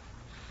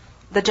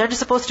 The judge is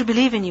supposed to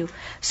believe in you.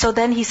 So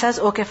then he says,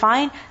 okay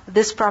fine,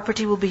 this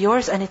property will be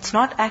yours, and it's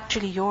not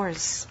actually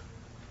yours.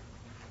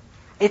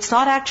 It's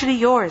not actually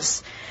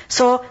yours.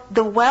 So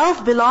the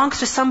wealth belongs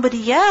to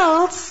somebody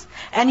else,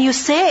 and you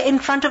say in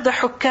front of the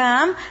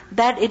hukam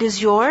that it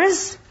is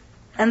yours,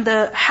 and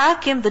the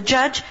hakim, the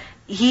judge,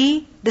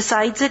 he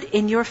decides it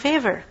in your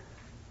favor.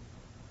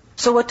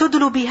 So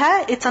وَتُدْلُوا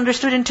بِهَا, it's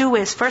understood in two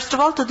ways. First of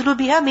all, تُدْلُوا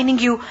بِهَا, meaning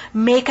you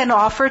make an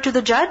offer to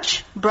the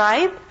judge,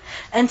 bribe.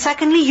 And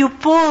secondly, you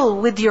pull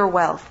with your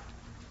wealth.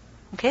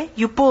 Okay?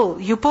 You pull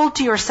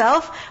to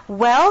yourself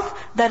wealth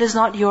that is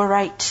not your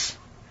right.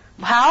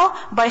 How?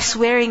 By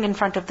swearing in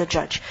front of the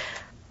judge.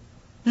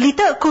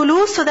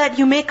 لِتَأْكُلُوا, so that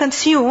you may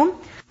consume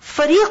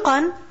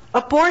فَرِيقًا,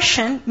 a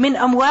portion, مِنْ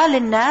أَمْوَالِ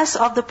النَّاسِ,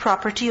 of the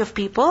property of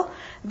people,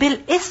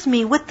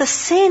 بِالْإِثْمِ, with the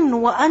sin,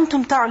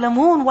 وَأَنْتُمْ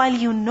تَعْلَمُونَ, while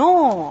you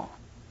know.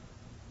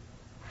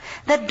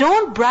 That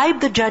don't bribe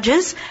the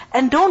judges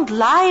and don't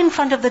lie in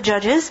front of the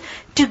judges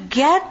to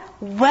get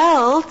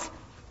wealth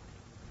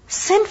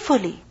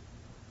sinfully.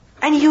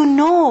 And you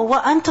know,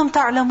 وَأَنْتُمْ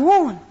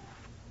تَعْلَمُونَ.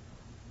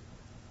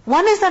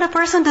 One is that a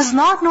person does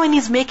not know and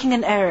he's making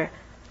an error.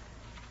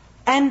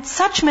 And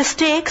such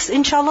mistakes,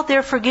 inshallah, they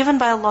are forgiven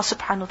by Allah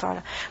subhanahu wa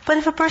ta'ala. But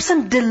if a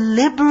person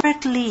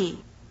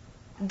deliberately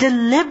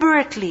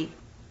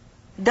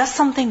does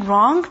something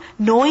wrong,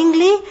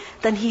 knowingly,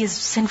 then he is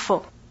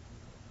sinful.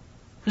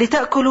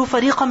 لِتَأْكُلُوا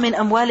فَرِيقًا مِنْ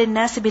أَمْوَالِ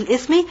النَّاسِ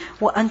بِالْإِثْمِ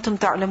وَأَنْتُمْ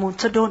تَعْلَمُونَ.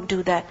 So don't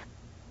do that.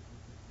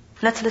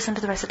 Let's listen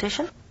to the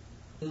recitation.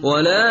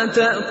 وَلَا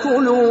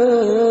تَأْكُلُوا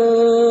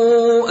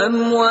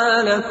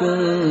أَمْوَالَكُمْ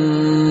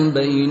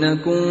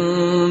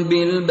بَيْنَكُمْ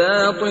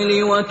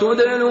بِالْبَاطِلِ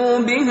وَتُدْلُوا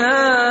بِهَا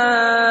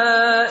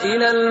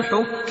إِلَى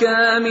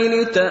الحكام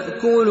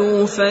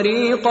لتأكلوا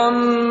فريقا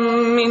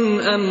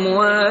من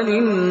أموال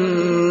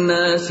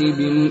الناس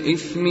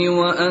بالإثم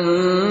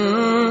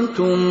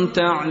وأنتم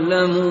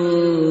تعلمون.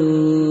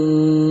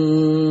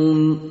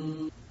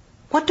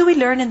 What do we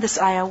learn in this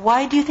ayah?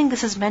 Why do you think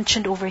this is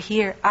mentioned over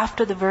here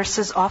after the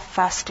verses of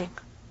fasting?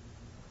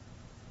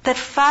 That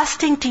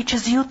fasting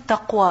teaches you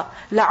taqwa.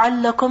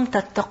 لَعَلَّكُمْ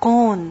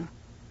تَتَّقُونَ.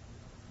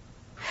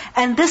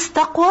 And this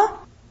taqwa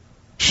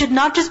should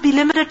not just be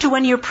limited to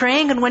when you're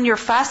praying and when you're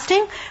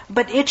fasting,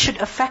 but it should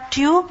affect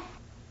you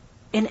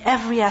in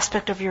every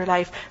aspect of your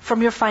life.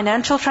 From your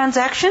financial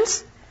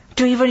transactions,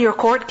 to even your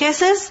court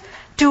cases,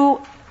 to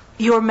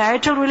your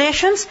marital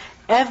relations,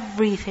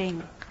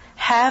 everything.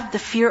 Have the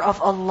fear of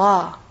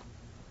Allah.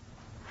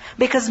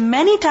 Because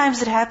many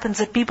times it happens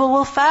that people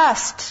will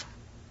fast,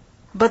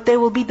 but they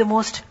will be the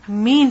most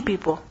mean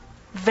people.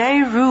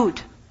 Very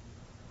rude.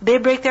 They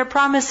break their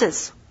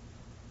promises.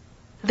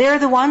 They're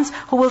the ones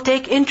who will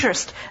take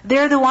interest.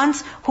 They're the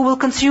ones who will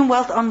consume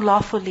wealth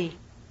unlawfully.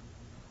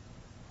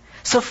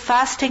 So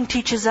fasting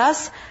teaches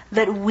us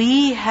that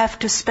we have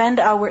to spend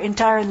our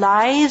entire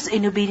lives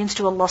in obedience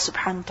to Allah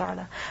subhanahu wa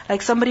ta'ala.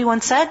 Like somebody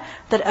once said,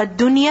 that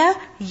ad-dunya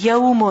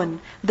yawmun.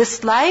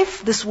 This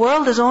life, this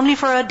world is only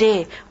for a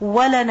day.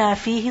 وَلَنَا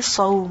فِيهِ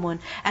صَوْمٌ.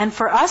 And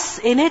for us,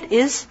 in it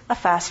is a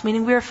fast,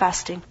 meaning we are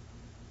fasting.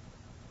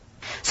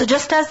 So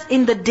just as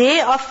in the day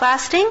of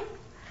fasting,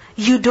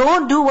 you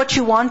don't do what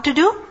you want to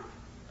do,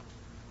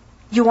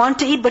 you want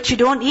to eat but you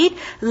don't eat,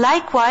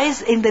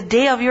 likewise in the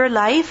day of your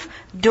life,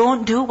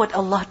 don't do what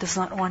Allah does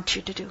not want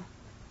you to do.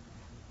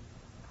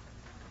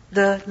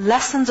 The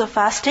lessons of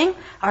fasting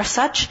are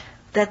such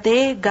that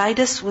they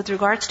guide us with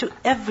regards to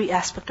every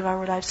aspect of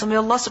our lives. So may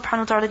Allah subhanahu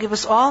wa ta'ala give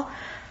us all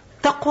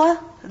taqwa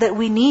that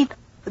we need,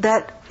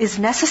 that is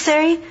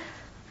necessary,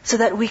 so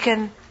that we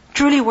can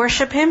truly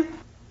worship Him,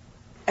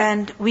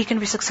 and we can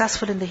be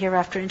successful in the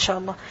hereafter,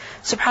 inshallah.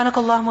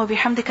 Subhanakallahumma wa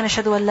bihamdika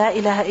nashhadu an la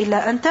ilaha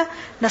illa anta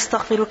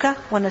nastaghfiruka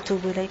wa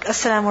natubu ilayk.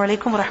 Assalamu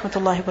alaikum wa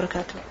rahmatullahi wa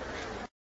barakatuh.